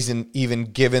someone isn't even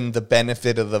given the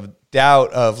benefit of the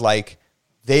doubt of like,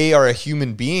 they are a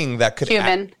human being that could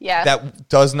that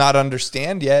does not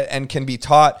understand yet and can be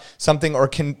taught something or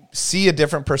can see a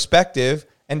different perspective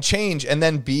and change and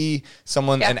then be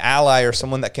someone, an ally or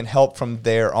someone that can help from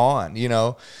there on, you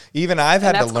know? Even I've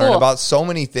had to learn about so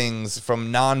many things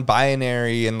from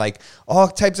non-binary and like all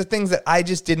types of things that I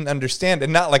just didn't understand.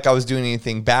 And not like I was doing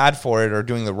anything bad for it or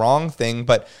doing the wrong thing,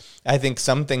 but I think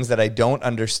some things that I don't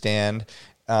understand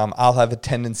I'll have a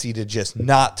tendency to just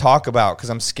not talk about because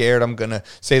I'm scared I'm going to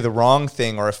say the wrong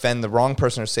thing or offend the wrong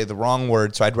person or say the wrong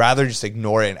word. So I'd rather just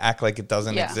ignore it and act like it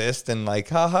doesn't exist and like,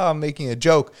 haha, I'm making a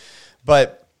joke.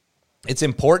 But it's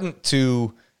important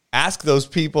to ask those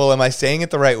people, am I saying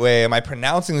it the right way? Am I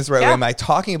pronouncing this the right way? Am I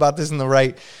talking about this in the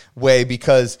right way?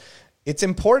 Because it's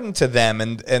important to them,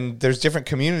 and there's different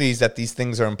communities that these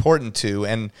things are important to.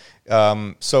 And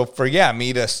so for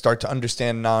me to start to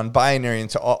understand non-binary and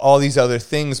to all these other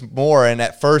things more, and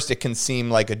at first it can seem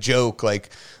like a joke, like,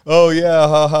 oh yeah,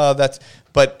 haha,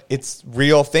 but it's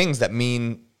real things that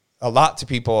mean a lot to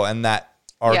people and that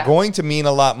are going to mean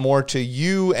a lot more to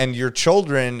you and your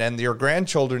children and your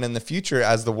grandchildren in the future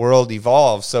as the world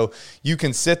evolves. So you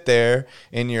can sit there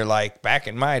and you're like, back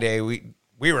in my day,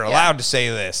 we were allowed to say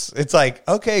this. It's like,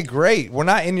 okay, great. We're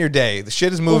not in your day. The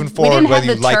shit is moving forward, whether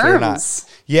you like it or not.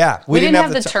 Yeah. We didn't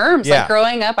have the terms. Yeah. Like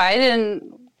growing up,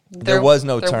 there was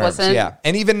no terms. Yeah.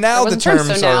 And even now the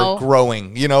terms are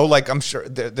growing, like I'm sure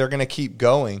they're going to keep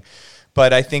going.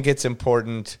 But I think it's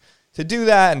important to do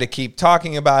that and to keep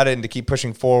talking about it and to keep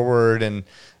pushing forward and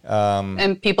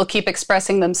people keep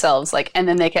expressing themselves, and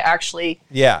then they can actually,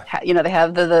 they have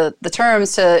the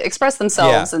terms to express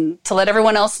themselves and to let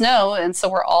everyone else know. And so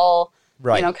we're all,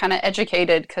 kind of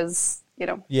educated because,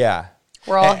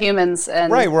 we're all humans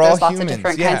and there's lots of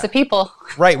different kinds of people.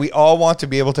 Right. We all want to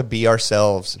be able to be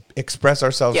ourselves, express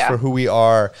ourselves for who we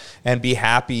are and be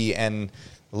happy and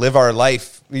live our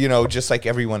life, just like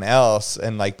everyone else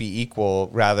and be equal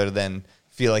rather than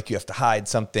feel like you have to hide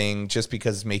something just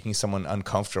because it's making someone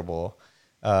uncomfortable.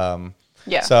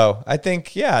 So I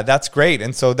think, that's great.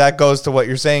 And so that goes to what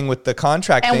you're saying with the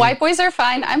contract and thing. White boys are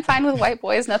fine. I'm fine with white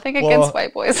boys. Nothing against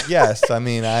white boys. Yes. I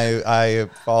mean, I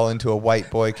fall into a white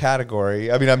boy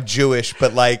category. I mean, I'm Jewish,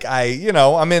 but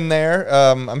I'm in there.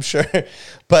 I'm sure.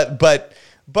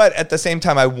 But at the same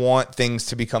time, I want things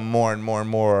to become more and more and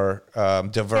more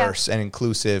diverse and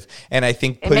inclusive. And I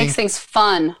think it makes things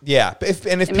fun. Yeah. If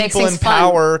people in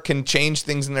power can change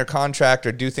things in their contract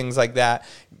or do things like that,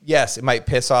 yes, it might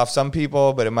piss off some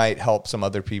people, but it might help some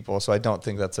other people. So I don't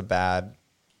think that's a bad,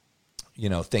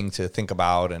 thing to think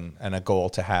about and a goal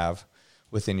to have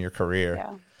within your career.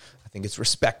 Yeah. I think it's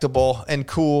respectable and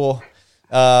cool.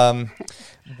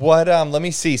 Let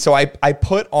me see. So I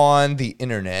put on the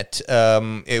internet,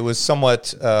 it was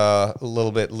somewhat, a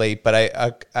little bit late, but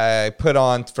I put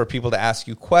on for people to ask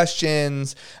you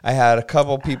questions. I had a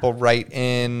couple people write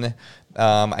in,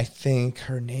 I think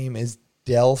her name is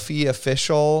Delphi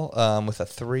Official, with a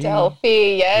 3. Delphi,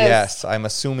 yes. Yes. I'm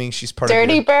assuming she's part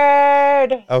Dirty of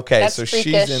Bird. Okay. That's so freakish.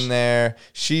 She's in there.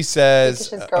 She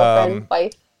says, his girlfriend,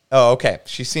 wife. Oh, okay.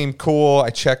 She seemed cool. I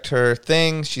checked her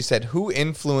thing. She said, who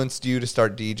influenced you to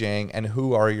start DJing and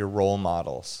who are your role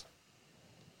models?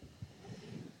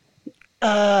 Yeah.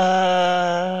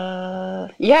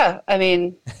 I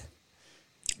mean,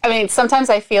 sometimes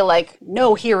I feel like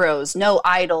no heroes, no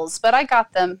idols, but I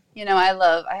got them.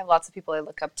 I have lots of people I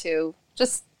look up to.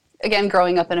 Just, again,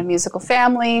 growing up in a musical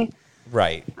family.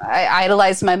 Right. I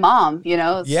idolized my mom,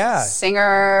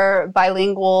 singer,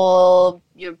 bilingual,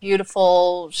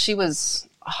 beautiful. She was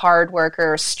a hard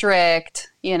worker,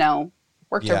 strict,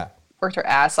 worked her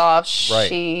ass off.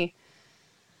 Right.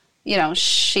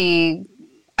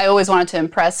 I always wanted to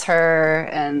impress her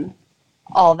and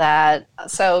all that.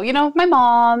 So, my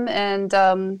mom and,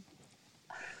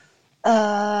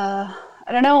 I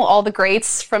don't know, all the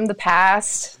greats from the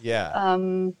past. Yeah.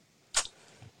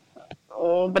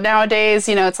 But nowadays,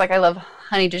 it's like I love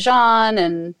Honey Dijon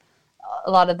and a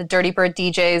lot of the Dirty Bird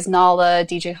DJs, Nala,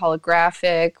 DJ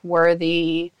Holographic,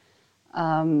 Worthy,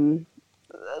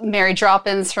 Mary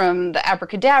Droppins from the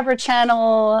Abracadabra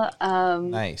channel.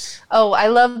 Nice. Oh, I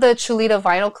love the Chulita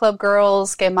Vinyl Club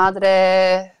girls, Que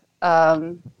Madre.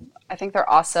 I think they're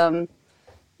awesome.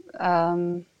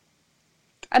 I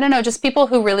don't know, just people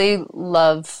who really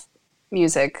love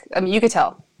music. I mean, you could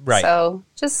tell. Right. So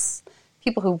just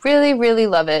people who really, really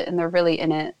love it and they're really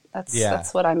in it.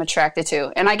 That's what I'm attracted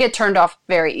to. And I get turned off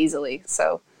very easily.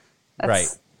 So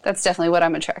that's definitely what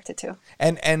I'm attracted to.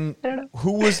 And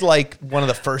who was like one of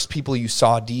the first people you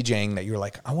saw DJing that you were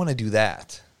like, I want to do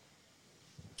that?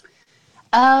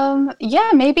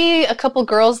 Maybe a couple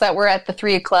girls that were at the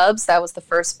 3 Clubs. That was the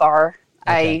first bar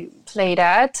I played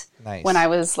at. Nice. When I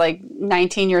was like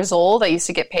 19 years old. I used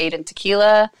to get paid in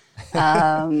tequila.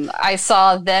 I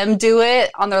saw them do it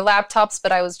on their laptops,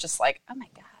 but I was just like, oh my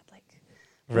God,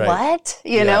 what?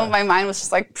 My mind was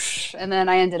just like, psh. And then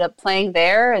I ended up playing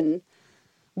there. And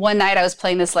one night I was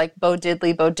playing this like Bo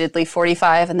Diddley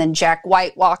 45, and then Jack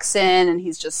White walks in and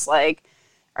he's just like,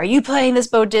 are you playing this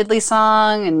Bo Diddley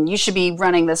song? And you should be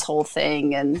running this whole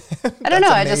thing. And I don't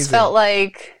know. amazing.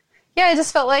 I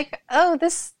just felt like, oh,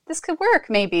 this could work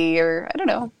maybe, or I don't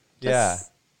know.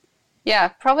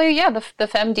 Probably the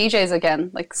femme DJs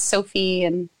again, like Sophie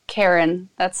and Karen.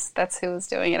 That's who was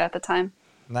doing it at the time.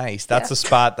 Nice. That's the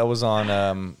spot that was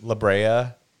on La Brea,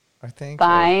 I think.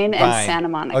 Vine and Santa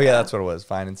Monica. Oh yeah, that's what it was.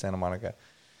 Vine and Santa Monica.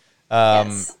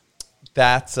 Yes.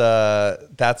 That's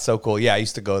so cool. Yeah, I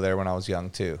used to go there when I was young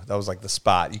too. That was like the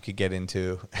spot you could get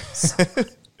into.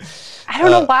 I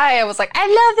don't know why. I was like, I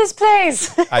love this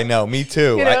place. I know, me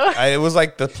too. You know? It was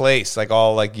like the place, like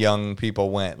all like young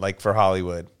people went, like for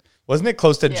Hollywood. Wasn't it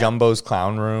close to Jumbo's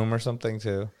Clown Room or something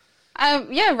too?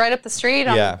 Right up the street.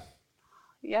 That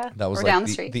was or like down the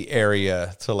street. the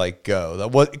area to like go.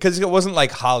 That was because it wasn't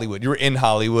like Hollywood. You were in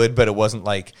Hollywood, but it wasn't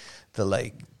like the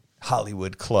like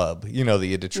Hollywood club, that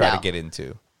you had to try to get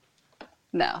into.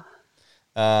 No.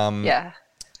 Yeah.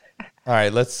 All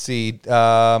right, let's see.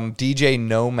 DJ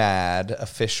Nomad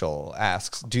Official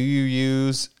asks, do you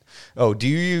use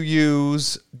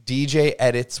DJ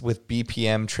edits with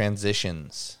BPM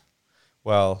transitions?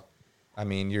 Well, I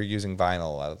mean, you're using vinyl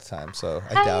a lot of the time, so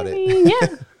I doubt it.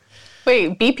 Yeah.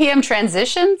 Wait, BPM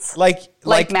transitions? Like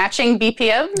matching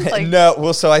BPM? Like, no,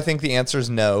 well, so I think the answer is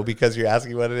no, because you're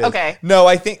asking what it is. Okay. No,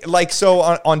 I think, so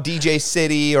on DJ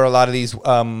City or a lot of these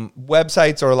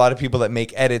websites or a lot of people that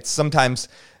make edits, sometimes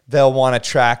they'll want a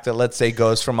track that, let's say,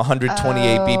 goes from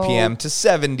 128 BPM to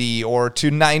 70 or to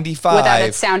 95. Without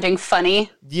it sounding funny?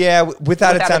 Yeah,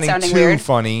 without it sounding too weird.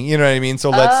 Funny. You know what I mean? So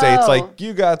let's say it's like,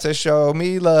 you got to show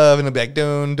me love, and it'll be like,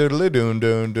 doon, doodle, doon,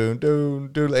 doon, doon,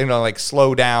 doon, doodle, like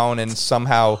slow down and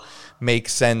somehow make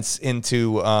sense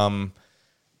into,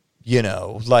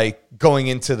 like going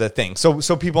into the thing.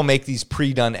 So people make these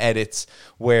pre-done edits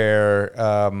where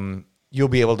you'll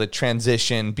be able to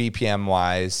transition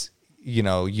BPM-wise,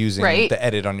 using the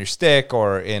edit on your stick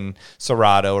or in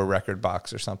Serato or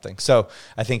Rekordbox or something. So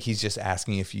I think he's just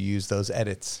asking if you use those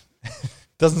edits.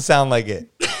 Doesn't sound like it.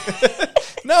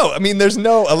 No, I mean,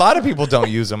 a lot of people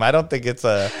don't use them. I don't think it's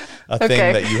a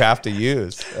thing that you have to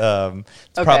use.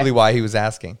 It's probably why he was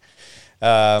asking.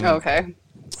 Okay.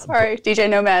 Sorry, DJ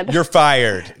Nomad. You're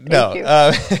fired. Thank you.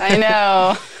 I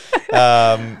know.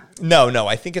 No,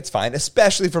 I think it's fine,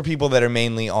 especially for people that are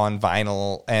mainly on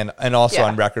vinyl and also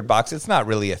on Rekordbox. It's not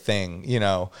really a thing,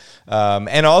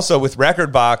 and also with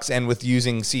Rekordbox and with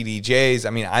using CDJs, I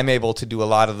mean, I'm able to do a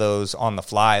lot of those on the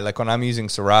fly. Like when I'm using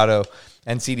Serato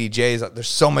and CDJs, there's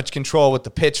so much control with the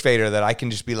pitch fader that I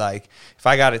can just be like, if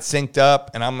I got it synced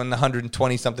up and I'm in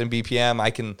 120 something BPM,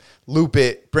 I can loop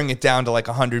it, bring it down to like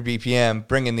 100 BPM,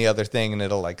 bring in the other thing, and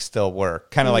it'll like still work.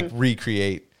 Kind of like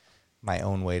recreate my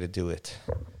own way to do it.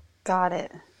 Got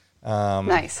it.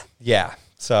 Nice. Yeah.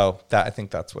 So I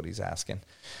think that's what he's asking.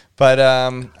 But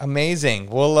amazing.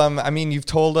 Well, I mean, you've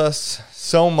told us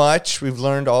so much. We've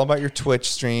learned all about your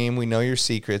Twitch stream. We know your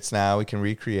secrets now. We can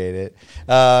recreate it.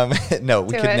 No,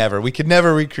 we could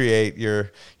never recreate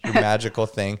your magical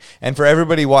thing. And for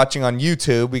everybody watching on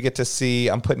YouTube, we get to see,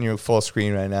 I'm putting you full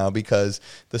screen right now because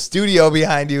the studio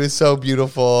behind you is so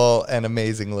beautiful and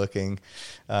amazing looking.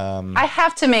 I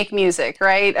have to make music,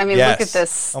 right? I mean, yes. Look at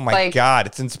this. Oh my God,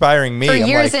 it's inspiring me. For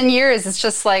years and years, it's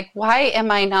just like, why am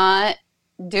I not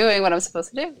doing what I'm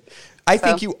supposed to do? I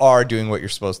think you are doing what you're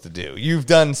supposed to do. You've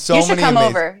done so many. You should come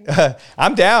over.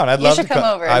 I'm down. I'd love to come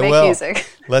over and I make will. Music.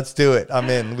 Let's do it. I'm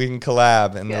in. We can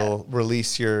collab and we'll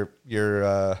release your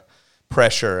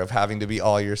pressure of having to be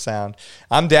all your sound.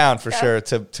 I'm down for sure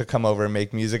to come over and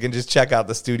make music and just check out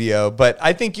the studio. But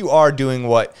I think you are doing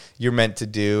what you're meant to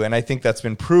do. And I think that's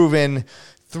been proven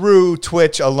through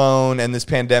Twitch alone and this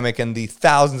pandemic and the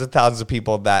thousands and thousands of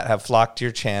people that have flocked to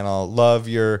your channel,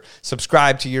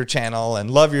 subscribe to your channel and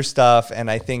love your stuff.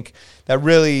 And I think that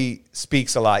really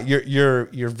speaks a lot.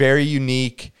 You're very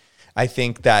unique. I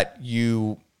think that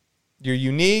you're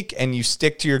unique and you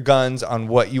stick to your guns on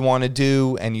what you want to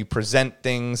do and you present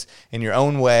things in your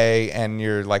own way and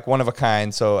you're like one of a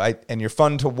kind. And you're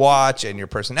fun to watch and your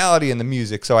personality and the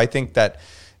music. So I think that,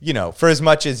 for as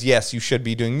much as, yes, you should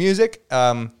be doing music,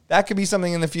 that could be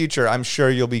something in the future. I'm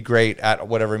sure you'll be great at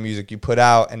whatever music you put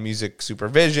out and music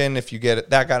supervision if you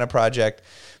get that kind of project.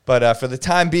 But for the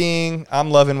time being, I'm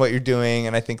loving what you're doing,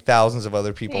 and I think thousands of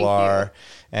other people are.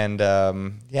 You. And,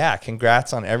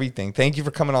 congrats on everything. Thank you for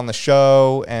coming on the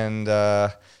show, and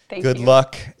good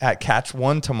luck at Catch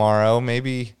 1 tomorrow.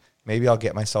 Maybe I'll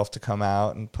get myself to come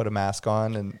out and put a mask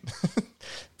on and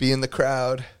be in the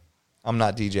crowd. I'm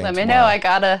not DJing Let me tomorrow.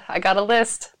 know. I got a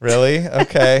list. Really?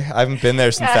 Okay. I haven't been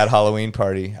there since that Halloween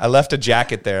party. I left a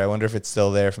jacket there. I wonder if it's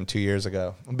still there from 2 years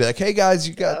ago. I'll be like, hey, guys,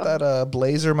 you got that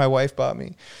blazer my wife bought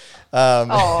me?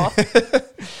 But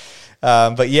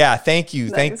yeah, thank you.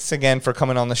 Nice. Thanks again for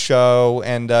coming on the show.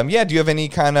 And do you have any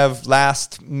kind of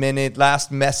last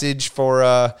message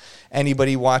for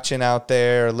anybody watching out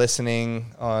there or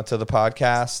listening to the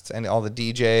podcast and all the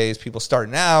DJs, people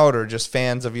starting out or just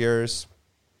fans of yours?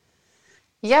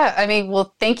 Yeah, I mean,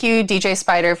 well, thank you, DJ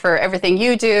Spider, for everything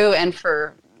you do and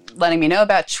for letting me know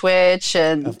about Twitch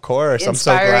and of course,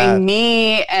 inspiring I'm so glad.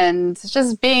 me and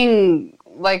just being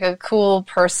like a cool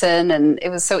person. And it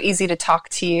was so easy to talk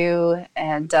to you.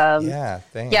 And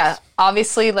thanks. Yeah,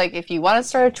 obviously, like if you want to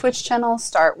start a Twitch channel,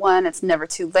 start one. It's never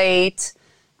too late.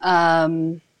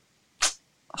 Oh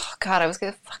God, I was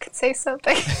gonna fucking say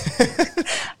something.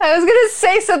 I was gonna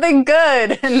say something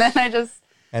good, and then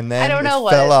I don't know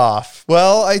what fell off.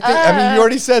 Well, I think you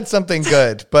already said something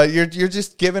good, but you're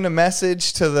just giving a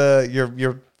message to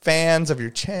your fans of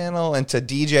your channel and to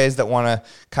DJs that want to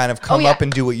kind of come up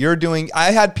and do what you're doing.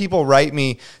 I had people write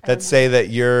me that say that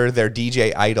you're their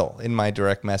DJ idol in my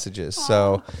direct messages.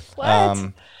 So,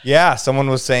 someone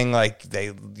was saying like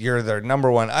you're their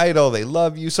number one idol. They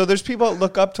love you. So there's people that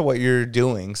look up to what you're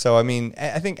doing. So, I mean,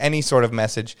 I think any sort of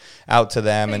message out to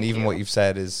them and even what you've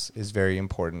said is very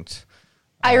important.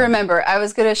 I remember I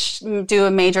was going to do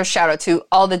a major shout out to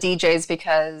all the DJs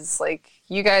because like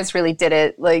you guys really did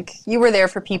it. Like you were there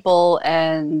for people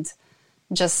and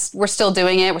just we're still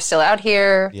doing it. We're still out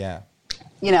here. Yeah.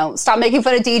 You know, stop making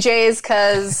fun of DJs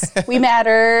because we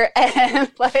matter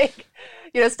and like,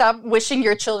 you know, stop wishing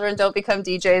your children don't become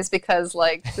DJs because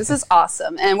like this is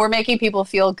awesome. And we're making people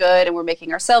feel good and we're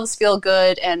making ourselves feel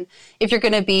good. And if you're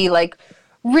going to be like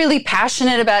really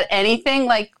passionate about anything,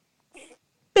 like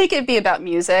make it be about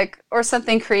music or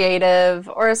something creative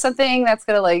or something that's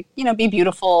going to like, you know, be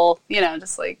beautiful, you know,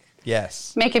 just like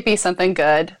make it be something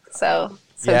good. So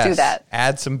do that.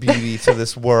 Add some beauty to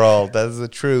this world. That is the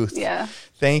truth. Yeah.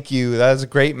 Thank you. That was a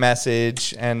great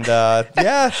message. And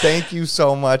thank you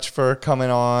so much for coming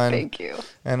on. Thank you.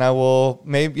 And I will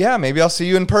maybe I'll see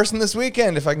you in person this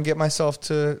weekend if I can get myself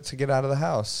to get out of the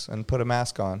house and put a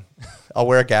mask on. I'll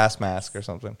wear a gas mask or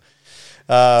something.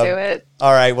 Do it.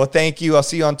 All right. Well, thank you. I'll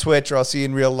see you on Twitch or I'll see you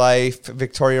in real life.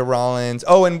 Victoria Rawlins.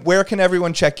 Oh, and where can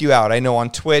everyone check you out? I know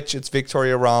on Twitch it's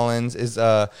Victoria Rawlins. Is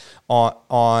on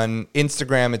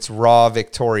Instagram it's Raw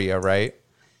Victoria, right?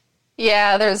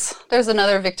 Yeah, there's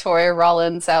another Victoria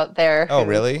Rawlins out there. Oh,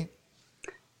 really?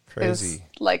 Crazy.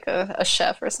 Like a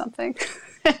chef or something.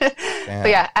 But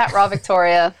yeah, at Raw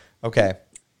Victoria. Okay.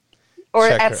 Or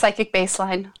check at her. Psychic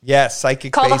Baseline. Yes,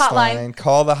 Psychic Call Baseline.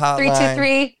 Call the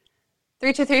hotline.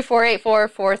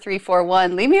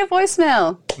 323-484-4341. Leave me a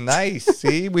voicemail. Nice.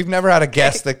 See, we've never had a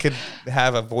guest that could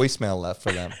have a voicemail left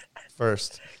for them.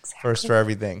 First for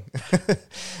everything.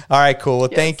 All right, cool. Well,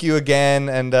 thank you again,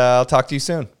 and I'll talk to you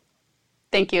soon.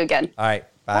 Thank you again. All right.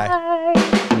 Bye. Bye.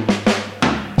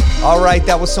 All right,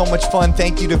 that was so much fun.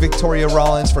 Thank you to Victoria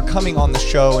Rawlins for coming on the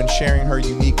show and sharing her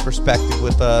unique perspective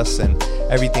with us and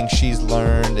everything she's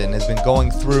learned and has been going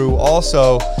through.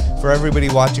 Also, for everybody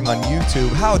watching on YouTube,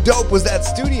 how dope was that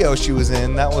studio she was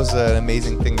in? That was an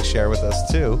amazing thing to share with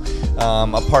us, too,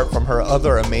 apart from her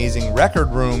other amazing record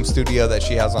room studio that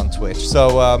she has on Twitch.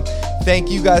 So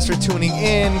thank you guys for tuning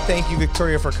in. Thank you,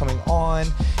 Victoria, for coming on.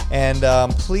 And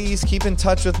please keep in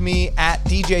touch with me at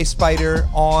DJ Spider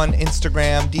on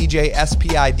Instagram, DJ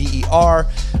SPIDER,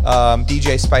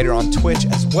 DJ Spider on Twitch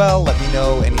as well. Let me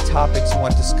know any topics you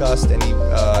want discussed, any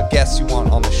guests you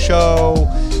want on the show.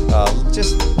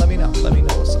 Just let me know. Let me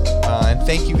know what's up. And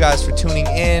thank you guys for tuning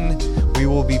in. We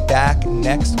will be back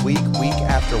next week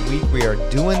after week. We are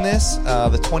doing this.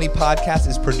 The 20 podcast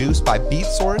is produced by Beat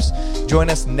Source. Join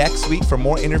us next week for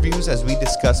more interviews as we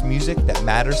discuss music that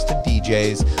matters to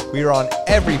DJs. We are on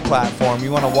every platform.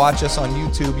 You want to watch us on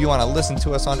YouTube. You want to listen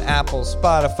to us on Apple,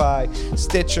 Spotify,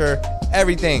 Stitcher,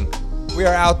 everything. We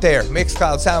are out there.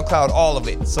 Mixcloud, SoundCloud, all of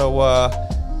it. So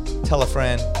tell a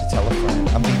friend to tell a friend.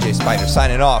 I'm DJ Spider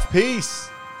signing off. Peace.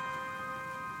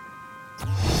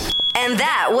 And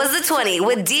that was the 20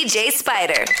 with DJ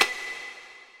Spider.